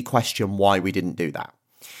massively question why we didn't do that.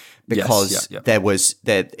 Because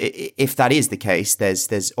if that is the case,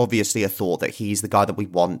 there's obviously a thought that he's the guy that we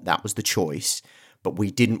want. That was the choice. But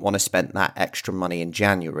we didn't want to spend that extra money in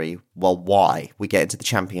January. Well, why? We get into the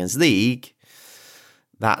Champions League.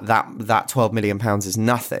 That 12 million pounds is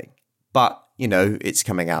nothing. But, you know, it's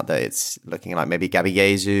coming out that it's looking like maybe Gabby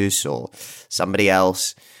Jesus or somebody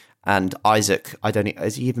else. And Isaac,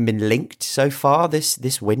 has he even been linked so far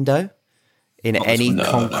this window in any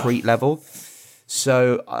concrete level?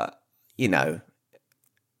 So, you know,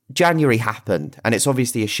 January happened, and it's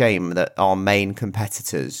obviously a shame that our main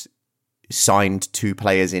competitors signed 2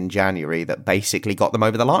 players in January that basically got them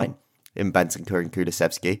over the line in Bentancur and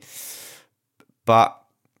Kulusevski. But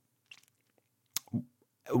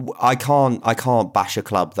I can't bash a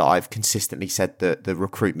club that I've consistently said that the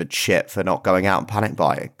recruitment shit for not going out and panic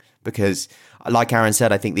buying. Because, like Aaron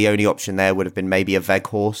said, I think the only option there would have been maybe a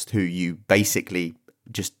Weghorst, who you basically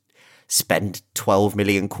just spend 12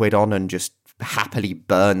 million quid on and just happily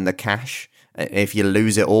burn the cash. If you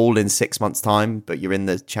lose it all in 6 months' time, but you're in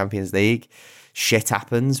the Champions League, shit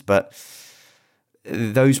happens. But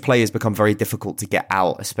those players become very difficult to get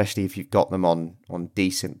out, especially if you've got them on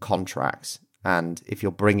decent contracts. And if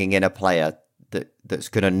you're bringing in a player that's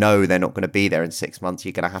going to know they're not going to be there in 6 months,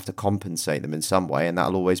 you're going to have to compensate them in some way, and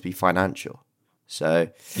that'll always be financial. So,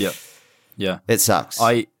 yeah, it sucks.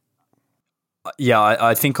 I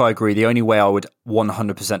think I agree. The only way I would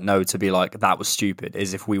 100% know to be like, that was stupid,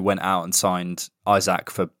 is if we went out and signed Isaac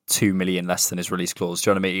for 2 million less than his release clause.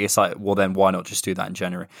 Do you know what I mean? It's like, well, then why not just do that in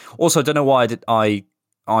January? Also, I don't know why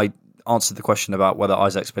I answered the question about whether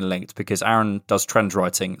Isaac's been linked, because Aaron does trend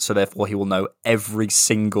writing, so therefore he will know every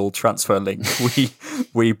single transfer link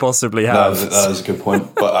we possibly have. That is a good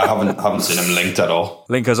point, but I haven't seen him linked at all.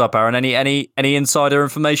 Link us up, Aaron. Any insider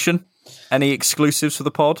information? Any exclusives for the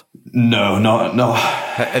pod? No.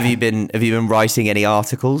 Have you been writing any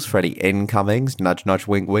articles for any incomings? Nudge, nudge,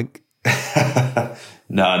 wink, wink.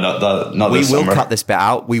 No, not we this will summer. cut this bit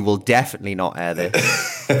out. We will definitely not air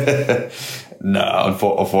this. No,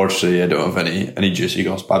 unfortunately, I don't have any juicy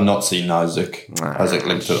gossip. I've not seen Isaac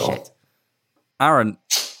linked at all. Aaron,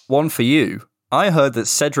 one for you. I heard that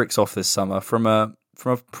Cedric's off this summer from a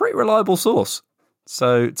pretty reliable source.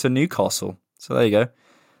 So to Newcastle. So there you go.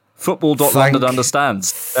 Football.London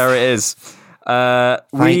understands. There it is.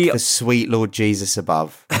 Thank the sweet Lord Jesus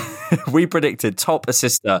above. We predicted top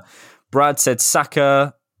assister. Brad said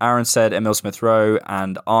Saka, Aaron said Emile Smith-Rowe,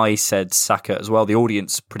 and I said Saka as well. The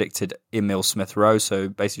audience predicted Emile Smith-Rowe, so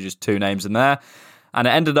basically just two names in there. And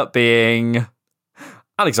it ended up being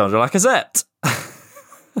Alexandre Lacazette.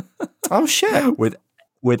 Oh, shit.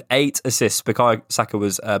 With 8 assists. Bukayo Saka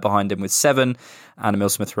was behind him with 7, and Emile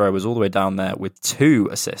Smith-Rowe was all the way down there with 2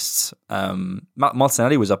 assists.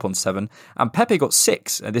 Martinelli was up on 7, and Pepe got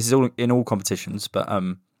 6. And this is all in all competitions, but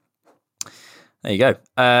there you go.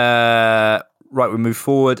 Right, we move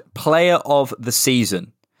forward. Player of the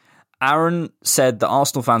season. Aaron said that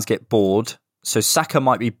Arsenal fans get bored, so Saka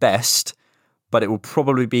might be best, but it will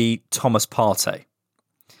probably be Thomas Partey.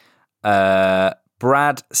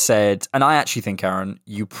 Brad said, and I actually think, Aaron,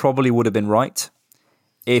 you probably would have been right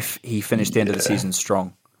if he finished the end of the season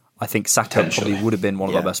strong. I think Saka probably would have been one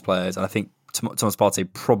of our best players, and I think Thomas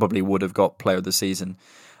Partey probably would have got player of the season.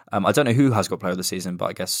 I don't know who has got player of the season, but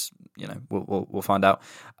I guess we'll find out.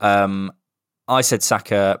 I said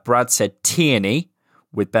Saka. Brad said Tierney,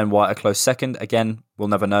 with Ben White a close second. Again, we'll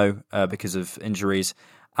never know because of injuries.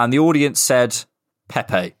 And the audience said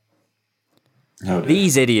Pepe. Oh,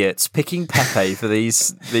 these idiots picking Pepe for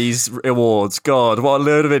these awards. God, what a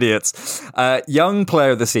load of idiots. Young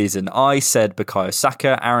player of the season. I said Bukayo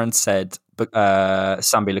Saka. Aaron said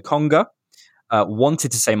Sambi Lokonga.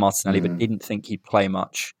 Wanted to say Martinelli, but didn't think he'd play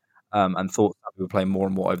much. And thought Sambi would play more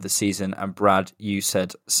and more over the season. And Brad, you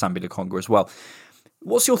said Sambi Lokonga as well.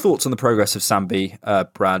 What's your thoughts on the progress of Sambi,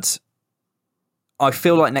 Brad? I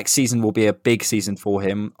feel like next season will be a big season for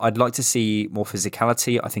him. I'd like to see more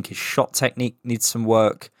physicality. I think his shot technique needs some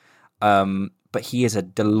work. But he is a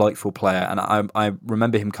delightful player. And I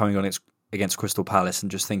remember him coming on against Crystal Palace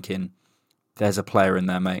and just thinking, there's a player in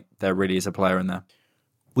there, mate. There really is a player in there.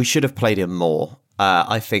 We should have played him more.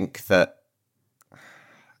 I think that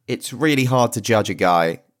it's really hard to judge a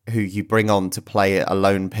guy who you bring on to play a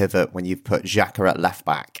lone pivot when you've put Xhaka at left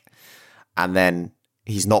back, and then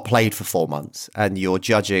he's not played for 4 months, and you're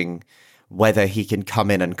judging whether he can come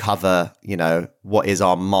in and cover, what is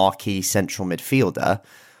our marquee central midfielder,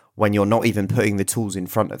 when you're not even putting the tools in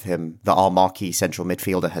front of him that our marquee central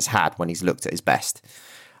midfielder has had when he's looked at his best.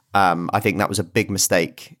 I think that was a big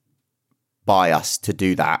mistake by us to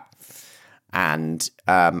do that, and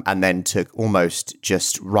then to almost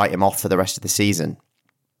just write him off for the rest of the season.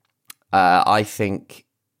 I think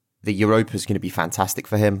the Europa is going to be fantastic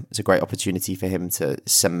for him. It's a great opportunity for him to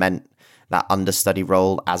cement that understudy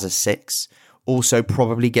role as a 6. Also,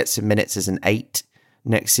 probably get some minutes as an 8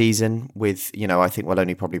 next season. With I think we'll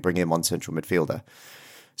only probably bring in one central midfielder,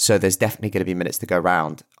 so there's definitely going to be minutes to go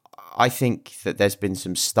round. I think that there's been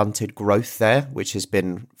some stunted growth there, which has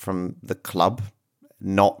been from the club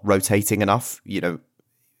not rotating enough,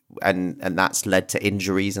 and that's led to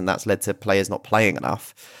injuries, and that's led to players not playing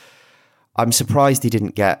enough. I'm surprised he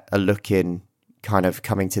didn't get a look in kind of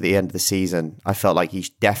coming to the end of the season. I felt like he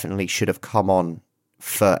definitely should have come on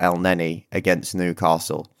for El Neni against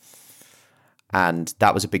Newcastle. And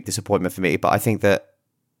that was a big disappointment for me. But I think that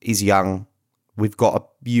he's young. We've got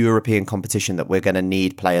a European competition that we're going to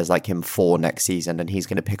need players like him for next season, and he's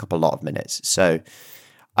going to pick up a lot of minutes. So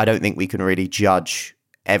I don't think we can really judge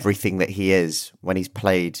everything that he is when he's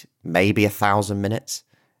played maybe 1,000 minutes.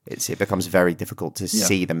 It becomes very difficult to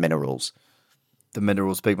see the minerals. The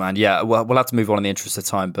minerals, big man. Yeah, well, we'll have to move on in the interest of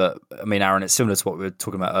time. But, I mean, Aaron, it's similar to what we were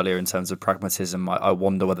talking about earlier in terms of pragmatism. I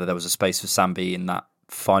wonder whether there was a space for Sambi in that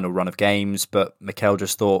final run of games. But Mikel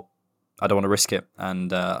just thought, I don't want to risk it.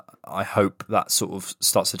 And I hope that sort of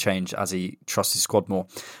starts to change as he trusts his squad more.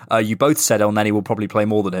 You both said El Neni will probably play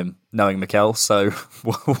more than him, knowing Mikel. So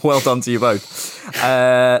well done to you both.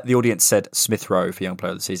 The audience said Smith-Rowe for Young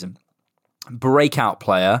Player of the Season. Breakout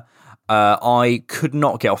player. I could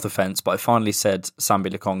not get off the fence, but I finally said Sambi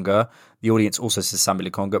Lokonga. The audience also says Sambi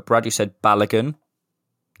Lokonga. Brad, you said Balogun.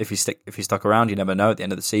 If he stuck around, you never know at the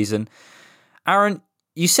end of the season. Aaron,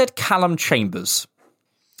 you said Callum Chambers.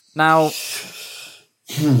 Now,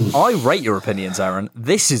 I rate your opinions, Aaron.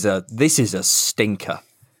 This is a stinker.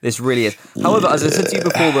 This really is. However, as I said to you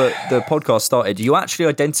before the podcast started, you actually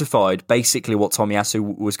identified basically what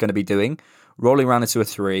Tomiyasu was going to be doing rolling around into a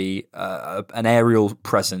 3, an aerial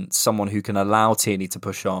presence, someone who can allow Tierney to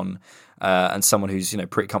push on, and someone who's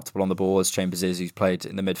pretty comfortable on the ball, as Chambers is, who's played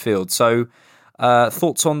in the midfield. So,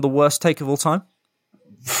 thoughts on the worst take of all time?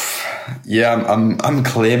 Yeah, I'm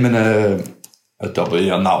claiming a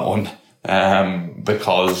W on that one.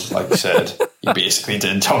 Because, like you said, he basically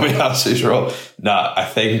did Tomiyasu's role. Nah, I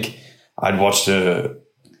think I'd watched a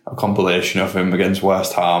compilation of him against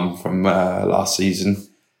West Ham from last season,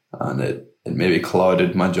 and it maybe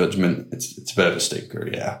clouded my judgment. It's a bit of a stinker,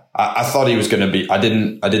 yeah. I thought he was going to be. I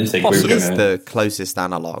didn't think we were going to. He is the closest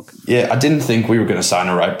analogue. Yeah, I didn't think we were going to sign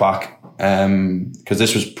a right back, because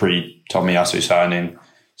this was pre Tomiyasu signing.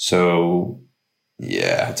 So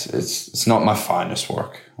yeah, it's not my finest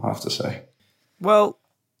work, I have to say. Well,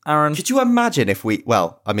 Aaron, could you imagine if he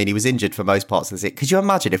was injured for most parts of the season. Could you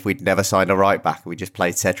imagine if we'd never signed a right back and we just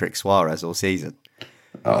played Cedric Suarez all season?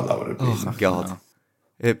 Oh, that would have been. Oh my God.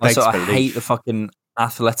 It I begs sort of belief. hate the fucking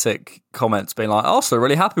Athletic comments being like, "Oh, so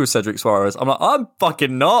really happy with Cedric Suarez." I'm like, I'm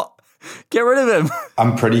fucking not. Get rid of him.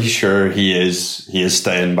 I'm pretty sure he is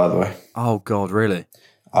staying, by the way. Oh God, really?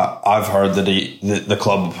 I've heard that the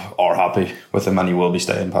club are happy with him and he will be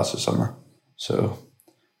staying past the summer. So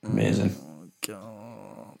amazing. Oh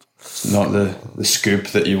God. It's not the scoop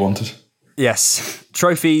that you wanted. Yes.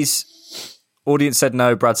 Trophies. Audience said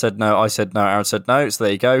no. Brad said no. I said no. Aaron said no. So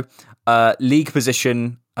there you go. League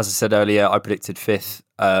position, as I said earlier, I predicted 5th.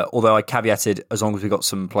 Although I caveated as long as we got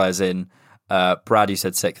some players in. Brad, you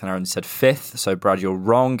said 6th and Aaron said 5th. So Brad, you're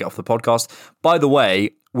wrong. Get off the podcast. By the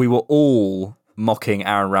way, we were all mocking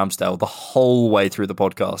Aaron Ramsdale the whole way through the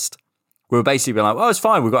podcast. We were basically being like, "Oh, it's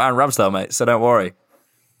fine. We've got Aaron Ramsdale, mate. So don't worry."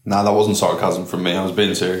 Nah, that wasn't sarcasm from me. I was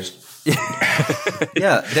being serious.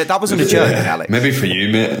 Yeah, that wasn't a joke, Alex. Maybe for you,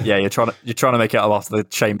 mate. Yeah, you're trying to make it up after the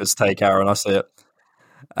Chambers take, Aaron. I see it.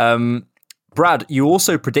 Brad, you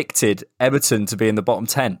also predicted Everton to be in the bottom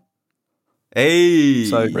 10. Hey,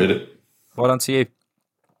 So Read it. well done to you.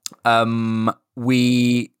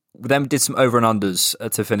 We then did some over and unders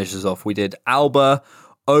to finish us off. We did Alba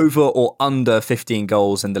over or under 15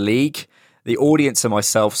 goals in the league. The audience and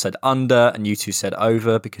myself said under, and you two said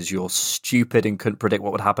over because you're stupid and couldn't predict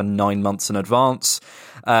what would happen 9 months in advance.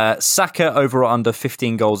 Saka over or under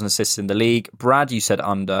 15 goals and assists in the league. Brad, you said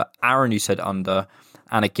under. Aaron, you said under.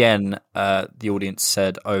 And again, the audience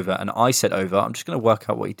said over, and I said over. I'm just going to work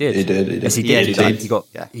out what he did. He did. Yes, he Yeah, did. he did.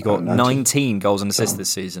 He got 19 goals and assists this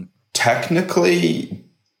season. Technically,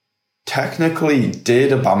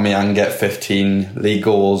 did Aubameyang get 15 league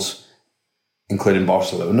goals, including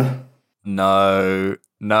Barcelona? No,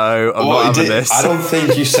 I'm not having this. I don't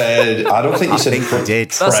think you said. I think he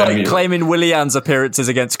did. That's like claiming Willian's appearances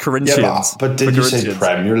against Corinthians. Yeah, but did you say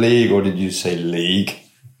Premier League or did you say League?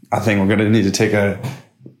 I think we're going to need to take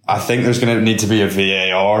I think there's going to need to be a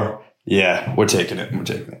VAR. Yeah, we're taking it.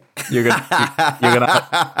 You're gonna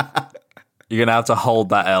have to hold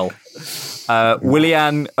that L.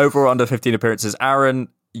 Willian over or under 15 appearances. Aaron,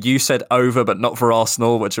 you said over, but not for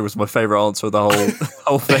Arsenal, which was my favourite answer of the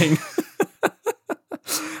whole thing.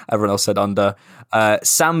 Everyone else said under.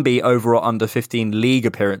 Sambi over or under 15 league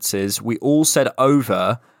appearances. We all said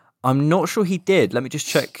over. I'm not sure he did. Let me just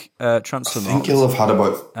check transfer I think marks. he'll have had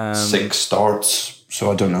about 6 starts,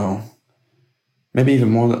 so I don't know. Maybe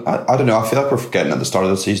even more than... I don't know. I feel like we're forgetting at the start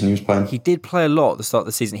of the season he was playing. He did play a lot at the start of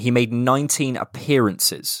the season. He made 19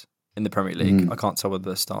 appearances in the Premier League. I can't tell whether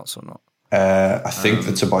they're starts or not. I think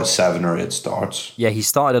that's about 7 or 8 starts. Yeah, he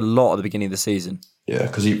started a lot at the beginning of the season. Yeah,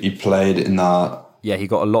 because he played in that... Yeah, he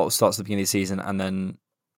got a lot of starts at the beginning of the season, and then...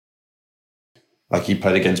 Like, he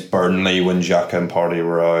played against Burnley when Xhaka and Partey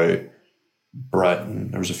were out.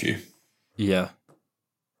 Brighton, there was a few. Yeah,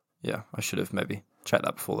 I should have maybe checked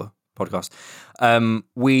that before the podcast.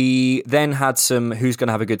 We then had some who's going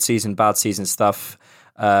to have a good season, bad season stuff.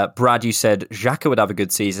 Brad, you said Xhaka would have a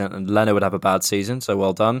good season and Leno would have a bad season, so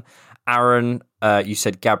well done. Aaron, you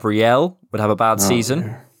said Gabriel would have a bad season,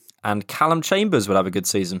 dear. And Callum Chambers would have a good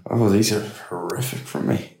season. Oh, these are horrific for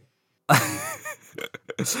me.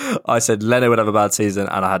 I said Leno would have a bad season,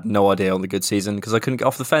 and I had no idea on the good season because I couldn't get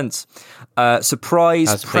off the fence. Surprise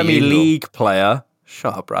As per Premier usual. League player.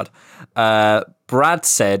 Shut up, Brad. Brad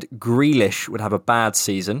said Grealish would have a bad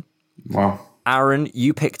season. Wow. Aaron,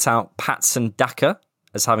 you picked out Patson Daka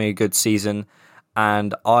as having a good season,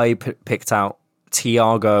 and I picked out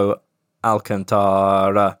Thiago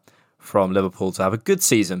Alcantara from Liverpool to have a good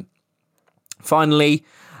season. Finally,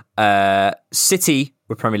 City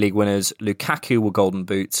were Premier League winners. Lukaku will Golden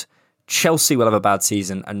Boot. Chelsea will have a bad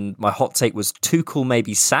season, and my hot take was Tuchel may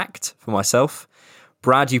be sacked for myself.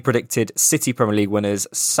 Brad, you predicted City Premier League winners.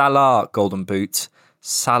 Salah Golden Boot.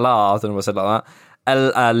 Salah, I don't know what I said like that.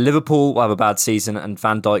 Liverpool will have a bad season and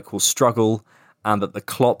Van Dijk will struggle, and that the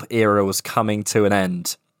Klopp era was coming to an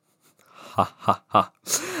end. Ha ha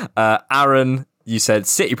ha. Aaron, you said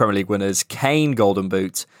City Premier League winners, Kane Golden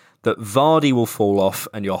Boot, that Vardy will fall off,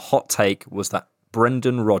 and your hot take was that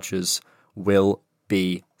Brendan Rodgers will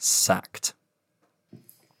be sacked.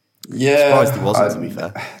 Yeah, Surprised he wasn't, to be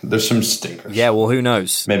fair. There's some stinkers. Yeah, well, who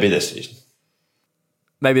knows? Maybe this season.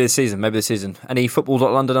 Maybe this season. Any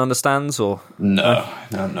Football.London understands, or No.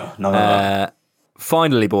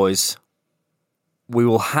 Finally, boys, we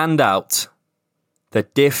will hand out the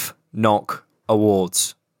Diff Knock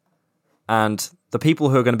Awards, and the people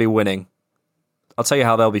who are going to be winning, I'll tell you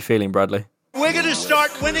how they'll be feeling, Bradley. We're going to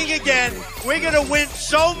start winning again. We're going to win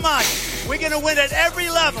so much. We're going to win at every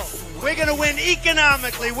level. We're going to win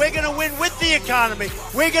economically. We're going to win with the economy.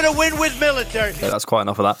 We're going to win with military. Okay, that's quite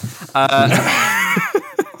enough of that.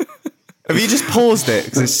 Have you just paused it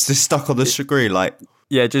because it's just stuck on the screen? Like,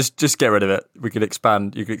 yeah, just get rid of it. We could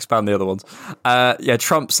expand. You could expand the other ones. Yeah,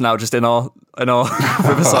 Trump's now just in our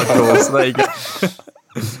Riverside calls. There you go.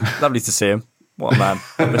 Lovely to see him. What a man.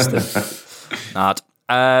 I missed him. Not.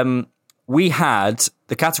 We had,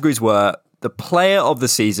 the categories were the player of the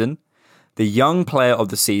season, the young player of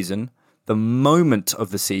the season, the moment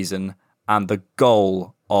of the season, and the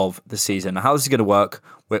goal of the season. Now, how this is going to work,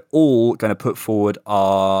 we're all going to put forward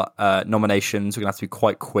our nominations. We're going to have to be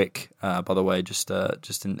quite quick, by the way, just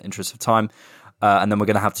in the interest of time. And then we're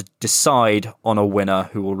going to have to decide on a winner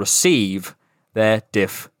who will receive their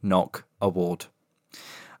Diff Knock Award.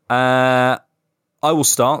 I will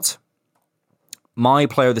start. My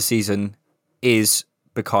player of the season is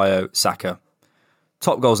Bukayo Saka.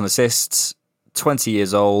 Top goals and assists, 20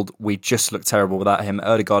 years old. We just looked terrible without him.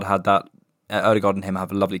 Odegaard had that. Odegaard and him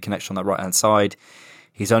have a lovely connection on that right-hand side.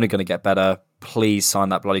 He's only going to get better. Please sign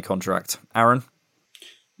that bloody contract. Aaron?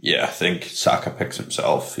 Yeah, I think Saka picks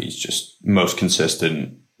himself. He's just most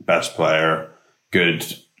consistent, best player, good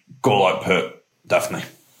goal output, definitely.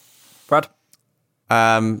 Brad?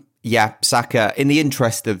 Yeah, Saka. In the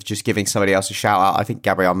interest of just giving somebody else a shout out, I think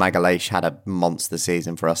Gabriel Magalhaes had a monster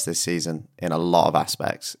season for us this season in a lot of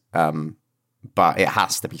aspects. But it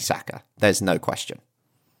has to be Saka. There's no question.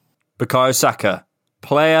 Bukayo Saka,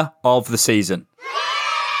 player of the season.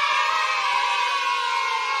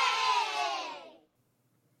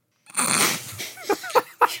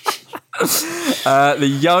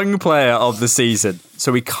 The young player of the season.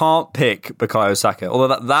 So we can't pick Bukayo Saka.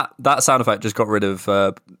 Although that sound effect just got rid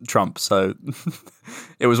of Trump, so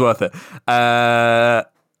it was worth it. The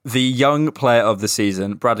young player of the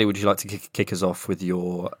season. Bradley, would you like to kick us off with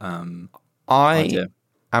your idea?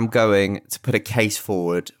 I'm going to put a case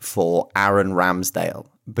forward for Aaron Ramsdale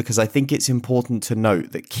because I think it's important to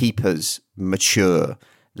note that keepers mature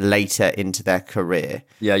later into their career.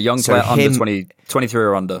 Yeah, young player under 23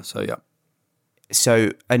 or under, so yeah.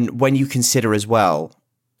 So, and when you consider as well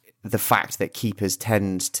the fact that keepers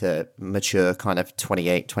tend to mature kind of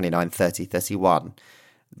 28, 29, 30, 31,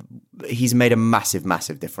 he's made a massive,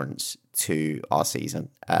 massive difference to our season.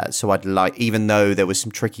 So I'd like, even though there was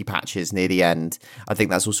some tricky patches near the end, I think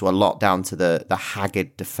that's also a lot down to the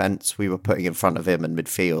haggard defence we were putting in front of him in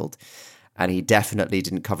midfield. And he definitely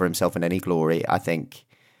didn't cover himself in any glory, I think.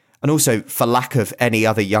 And also, for lack of any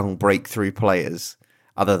other young breakthrough players,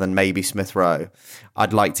 other than maybe Smith Rowe,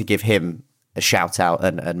 I'd like to give him a shout out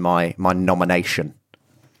and my nomination.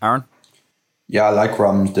 Aaron? Yeah, I like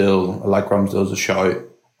Ramsdale. I like Ramsdale as a shout.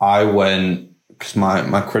 I went, because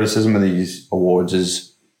my criticism of these awards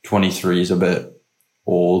is 23 is a bit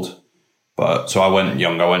old, but so I went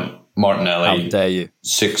young. I went Martinelli. How dare you?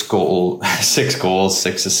 6 goals,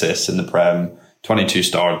 6 assists in the Prem, 22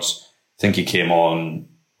 starts. I think he came on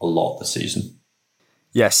a lot this season.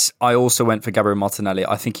 Yes, I also went for Gabriel Martinelli.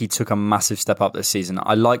 I think he took a massive step up this season.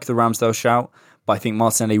 I like the Ramsdale shout, but I think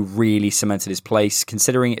Martinelli really cemented his place.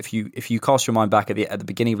 Considering if you cast your mind back at the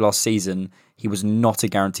beginning of last season, he was not a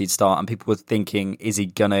guaranteed start, and people were thinking, is he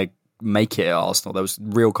gonna make it at Arsenal? There was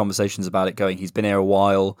real conversations about it going, he's been here a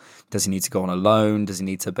while, does he need to go on a loan, does he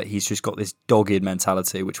need to, but he's just got this dogged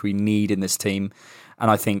mentality which we need in this team. And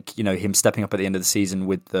I think, him stepping up at the end of the season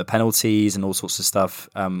with the penalties and all sorts of stuff,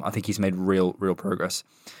 I think he's made real progress.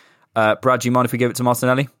 Brad, do you mind if we give it to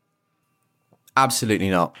Martinelli? Absolutely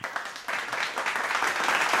not.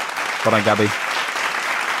 Well done, Gabby.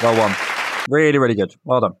 Well won. Really, really good.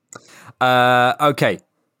 Well done. Okay,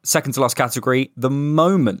 second to last category, the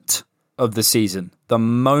moment of the season. The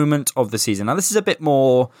moment of the season. Now, this is a bit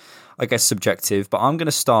more, I guess, subjective, but I'm going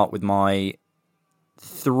to start with my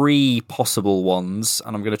 3 possible ones,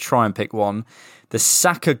 and I'm going to try and pick one. The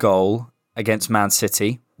Saka goal against Man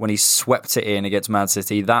City when he swept it in against Man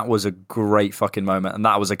City. That was a great fucking moment. And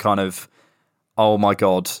that was a kind of, oh my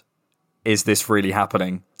God, is this really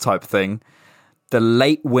happening type thing. The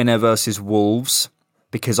late winner versus Wolves,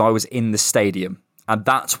 because I was in the stadium. And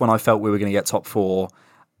that's when I felt we were going to get top 4.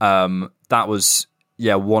 That was,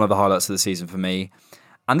 one of the highlights of the season for me.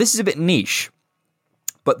 And this is a bit niche,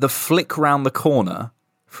 but the flick round the corner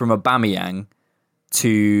from Aubameyang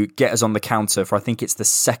to get us on the counter for, I think it's the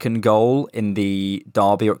second goal in the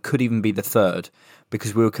derby, or it could even be the third,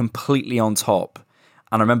 because we were completely on top.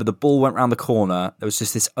 And I remember the ball went round the corner, there was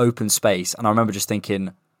just this open space, and I remember just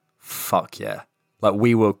thinking, fuck yeah. Like,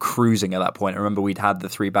 we were cruising at that point. I remember we'd had the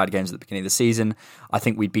 3 bad games at the beginning of the season. I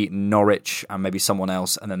think we'd beaten Norwich and maybe someone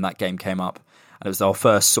else, and then that game came up. And it was our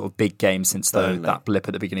first sort of big game since that blip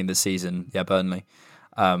at the beginning of the season. Yeah, Burnley.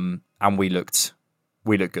 And we looked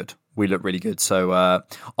good. We looked really good. So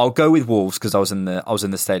I'll go with Wolves because I was in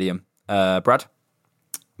the stadium. Brad?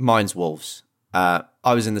 Mine's Wolves. I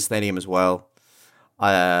was in the stadium as well.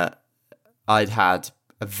 I'd had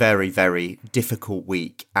a very, very difficult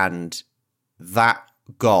week, and that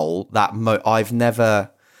goal, I've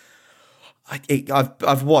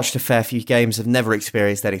watched a fair few games. I've never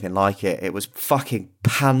experienced anything like it. It was fucking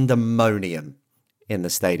pandemonium in the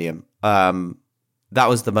stadium. That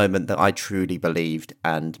was the moment that I truly believed,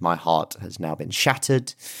 and my heart has now been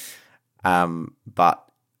shattered. But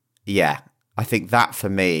yeah, I think that for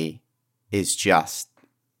me is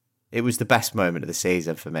it was the best moment of the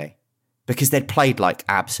season for me, because they'd played like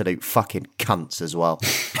absolute fucking cunts as well.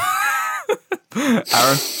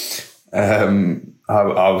 Aaron?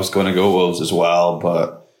 I was going to go Wolves as well,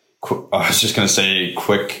 but I was just going to say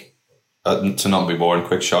quick, to not be boring,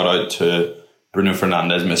 quick shout out to Bruno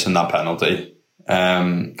Fernandes missing that penalty.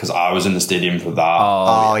 Because I was in the stadium for that.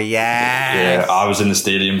 Oh yeah. Yeah, I was in the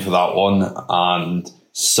stadium for that one, and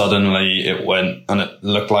suddenly it went, and it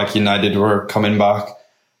looked like United were coming back,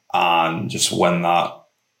 and just when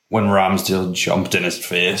Ramsdale jumped in his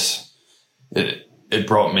face, it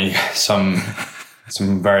brought me some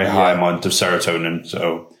very high amount of serotonin.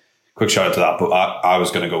 So quick shout out to that. But I was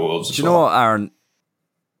going to go Wolves. Do you know what, Aaron?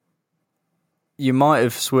 You might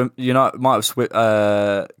have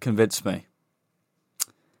convinced me.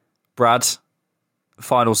 Brad,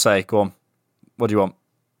 final say. Go on. What do you want?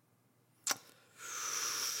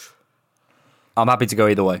 I'm happy to go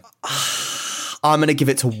either way. I'm going to give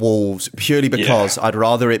it to Wolves purely because I'd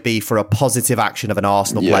rather it be for a positive action of an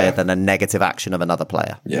Arsenal player than a negative action of another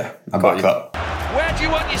player. Yeah, I back that. Where do you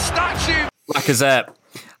want your statue? Lacazette.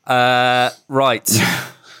 Right.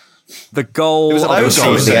 The goal. It was an own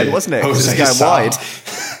goal in the end, wasn't it? Jose It was going wide.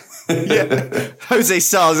 Yeah. Jose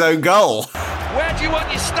Sar's own goal. Where do you want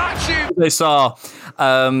your statue? Jose Sar.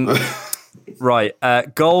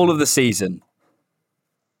 Right. Goal of the season.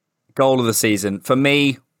 For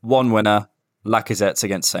me, one winner. Lacazette's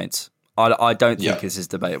against Saints. I don't think this is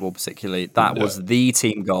debatable particularly. That was the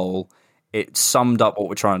team goal. It summed up what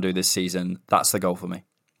we're trying to do this season. That's the goal for me.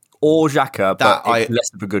 Or Xhaka, but it's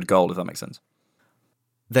less of a good goal, if that makes sense.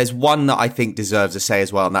 There's one that I think deserves a say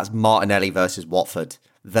as well, and that's Martinelli versus Watford.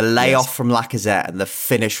 The layoff from Lacazette and the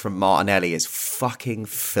finish from Martinelli is fucking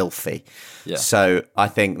filthy. Yeah. So I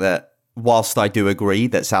think that whilst I do agree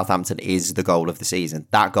that Southampton is the goal of the season,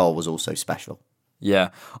 that goal was also special. Yeah.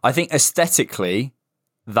 I think aesthetically,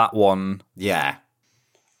 that one... Yeah.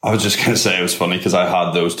 I was just going to say it was funny because I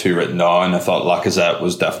had those two written down. I thought Lacazette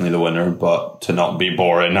was definitely the winner, but to not be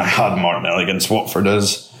boring, I had Martinelli against Watford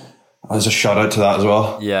as a shout out to that as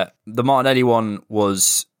well. Yeah. The Martinelli one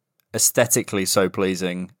was aesthetically so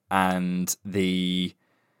pleasing, and the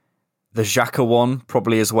Xhaka one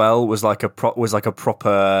probably as well was like a proper,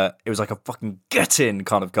 it was like a fucking get in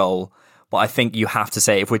kind of goal. But I think you have to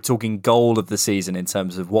say, if we're talking goal of the season in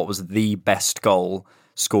terms of what was the best goal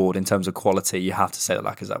scored in terms of quality, you have to say the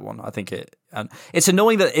Lacazette one. I think it's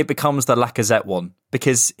annoying that it becomes the Lacazette one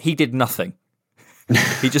because he did nothing.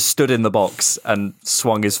 He just stood in the box and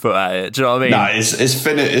swung his foot at it. Do you know what I mean? Nah,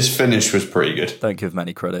 his finish was pretty good. Don't give him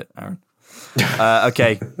any credit, Aaron.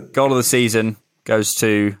 Okay, goal of the season goes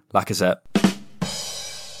to Lacazette.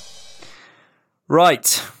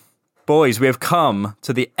 Right, boys, we have come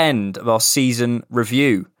to the end of our season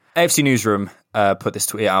review. AFC Newsroom put this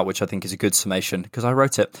tweet out, which I think is a good summation because I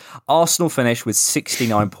wrote it. Arsenal finished with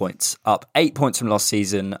 69 points, up 8 points from last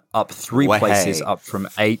season, up 3 places, up from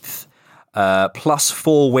 8th. Plus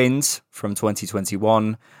 4 wins from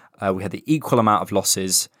 2021. We had the equal amount of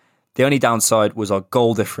losses. The only downside was our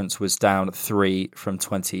goal difference was down 3 from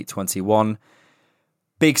 2021.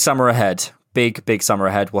 Big summer ahead. Big summer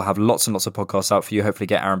ahead. We'll have lots and lots of podcasts out for you. Hopefully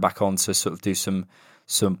get Aaron back on to sort of do some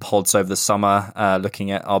pods over the summer,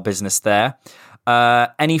 looking at our business there.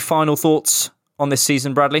 Any final thoughts on this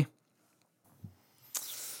season, Bradley?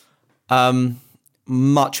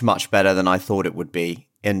 Much, much better than I thought it would be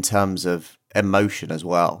in terms of emotion as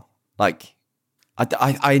well. Like,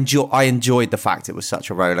 I enjoyed the fact it was such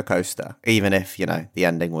a roller coaster, even if, the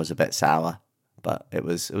ending was a bit sour. But it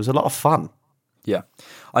was a lot of fun. Yeah.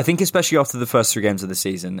 I think especially after the first 3 games of the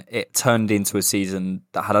season, it turned into a season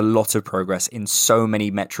that had a lot of progress in so many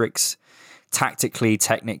metrics, tactically,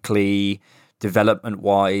 technically,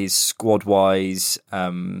 development-wise, squad-wise,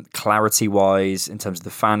 clarity-wise, in terms of the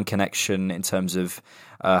fan connection, in terms of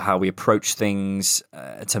how we approach things,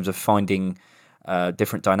 in terms of finding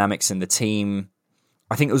different dynamics in the team.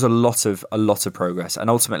 I think it was a lot of progress. And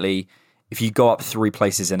ultimately, if you go up 3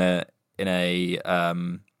 places in a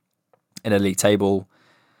league table,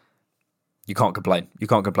 you can't complain.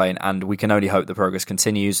 And we can only hope the progress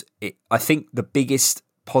continues. I think the biggest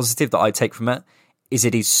positive that I take from it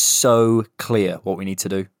is so clear what we need to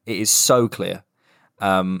do. It is so clear.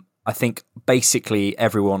 I think basically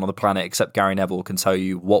everyone on the planet except Gary Neville can tell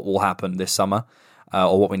you what will happen this summer,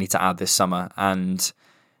 or what we need to add this summer. And,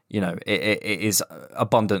 it is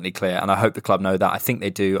abundantly clear. And I hope the club know that. I think they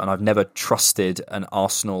do. And I've never trusted an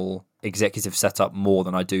Arsenal executive setup more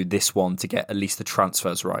than I do this one to get at least the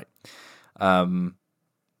transfers right.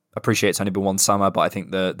 Appreciate it's only been 1 summer, but I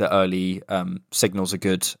think the early signals are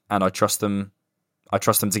good, and I trust them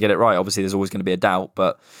to get it right. Obviously, there's always going to be a doubt,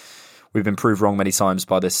 but we've been proved wrong many times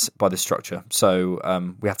by this structure.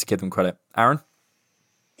 So we have to give them credit. Aaron?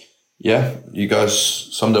 Yeah, you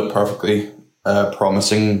guys summed up perfectly.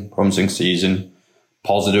 Promising season,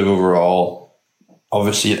 positive overall.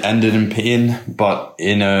 Obviously, it ended in pain, but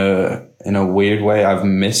in a weird way, I've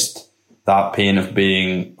missed that pain of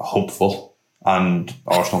being hopeful and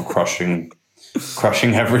Arsenal crushing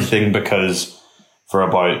everything, because for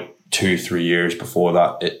about 2-3 years before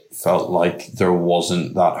that, it felt like there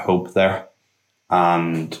wasn't that hope there.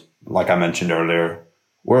 And like I mentioned earlier,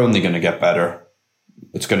 we're only going to get better.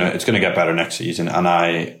 It's going to get better next season,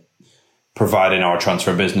 and providing our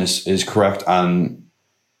transfer business is correct and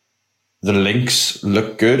the links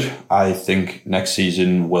look good, I think next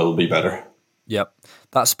season will be better. Yep.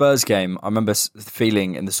 That Spurs game, I remember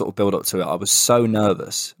feeling in the sort of build up to it, I was so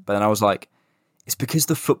nervous, but then I was like, it's because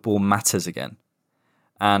the football matters again.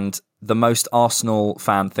 And the most Arsenal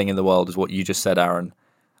fan thing in the world is what you just said, Aaron.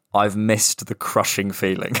 I've missed the crushing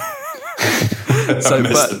feeling.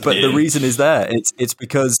 But the reason is there. It's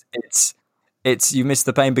because you miss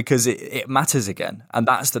the pain because it matters again, and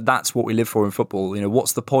that's what we live for in football.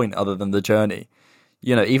 What's the point other than the journey?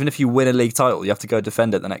 Even if you win a league title, you have to go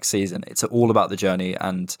defend it the next season. It's all about the journey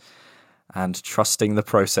and trusting the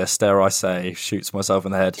process. Dare I say, shoots myself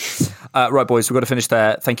in the head. Right, boys, we've got to finish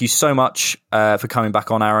there. Thank you so much for coming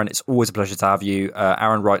back on, Aaron. It's always a pleasure to have you.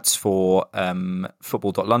 Aaron writes for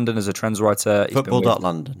Football.London as a trends writer.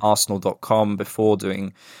 Football.London. Arsenal.com before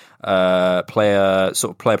doing player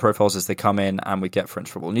profiles as they come in, and we get French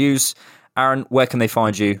football news. Aaron, where can they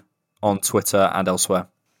find you on Twitter and elsewhere?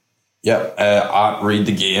 Yeah, at Read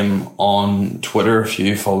the Game on Twitter. If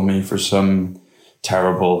you follow me for some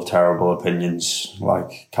terrible opinions,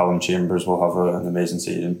 like Callum Chambers will have an amazing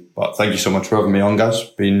season. But thank you so much for having me on, guys.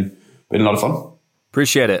 Been a lot of fun.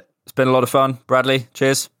 Appreciate it. It's been a lot of fun. Bradley,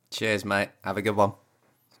 cheers. Cheers, mate. Have a good one.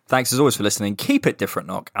 Thanks as always for listening. Keep it different,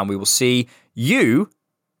 Knock, and we will see you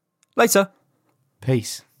later.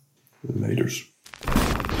 Peace. Laters.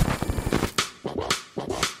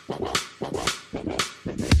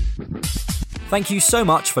 Thank you so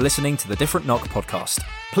much for listening to the Different Knock podcast.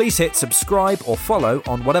 Please hit subscribe or follow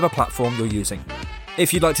on whatever platform you're using.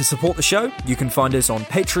 If you'd like to support the show, you can find us on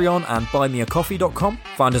Patreon and buymeacoffee.com,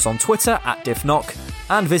 find us on Twitter at diffknock,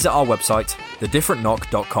 and visit our website,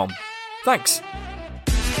 thedifferentknock.com. Thanks.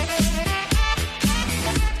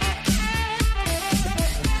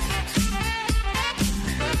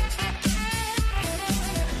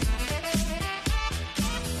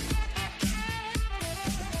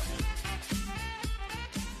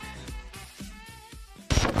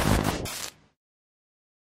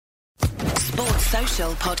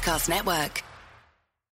 Social Podcast Network.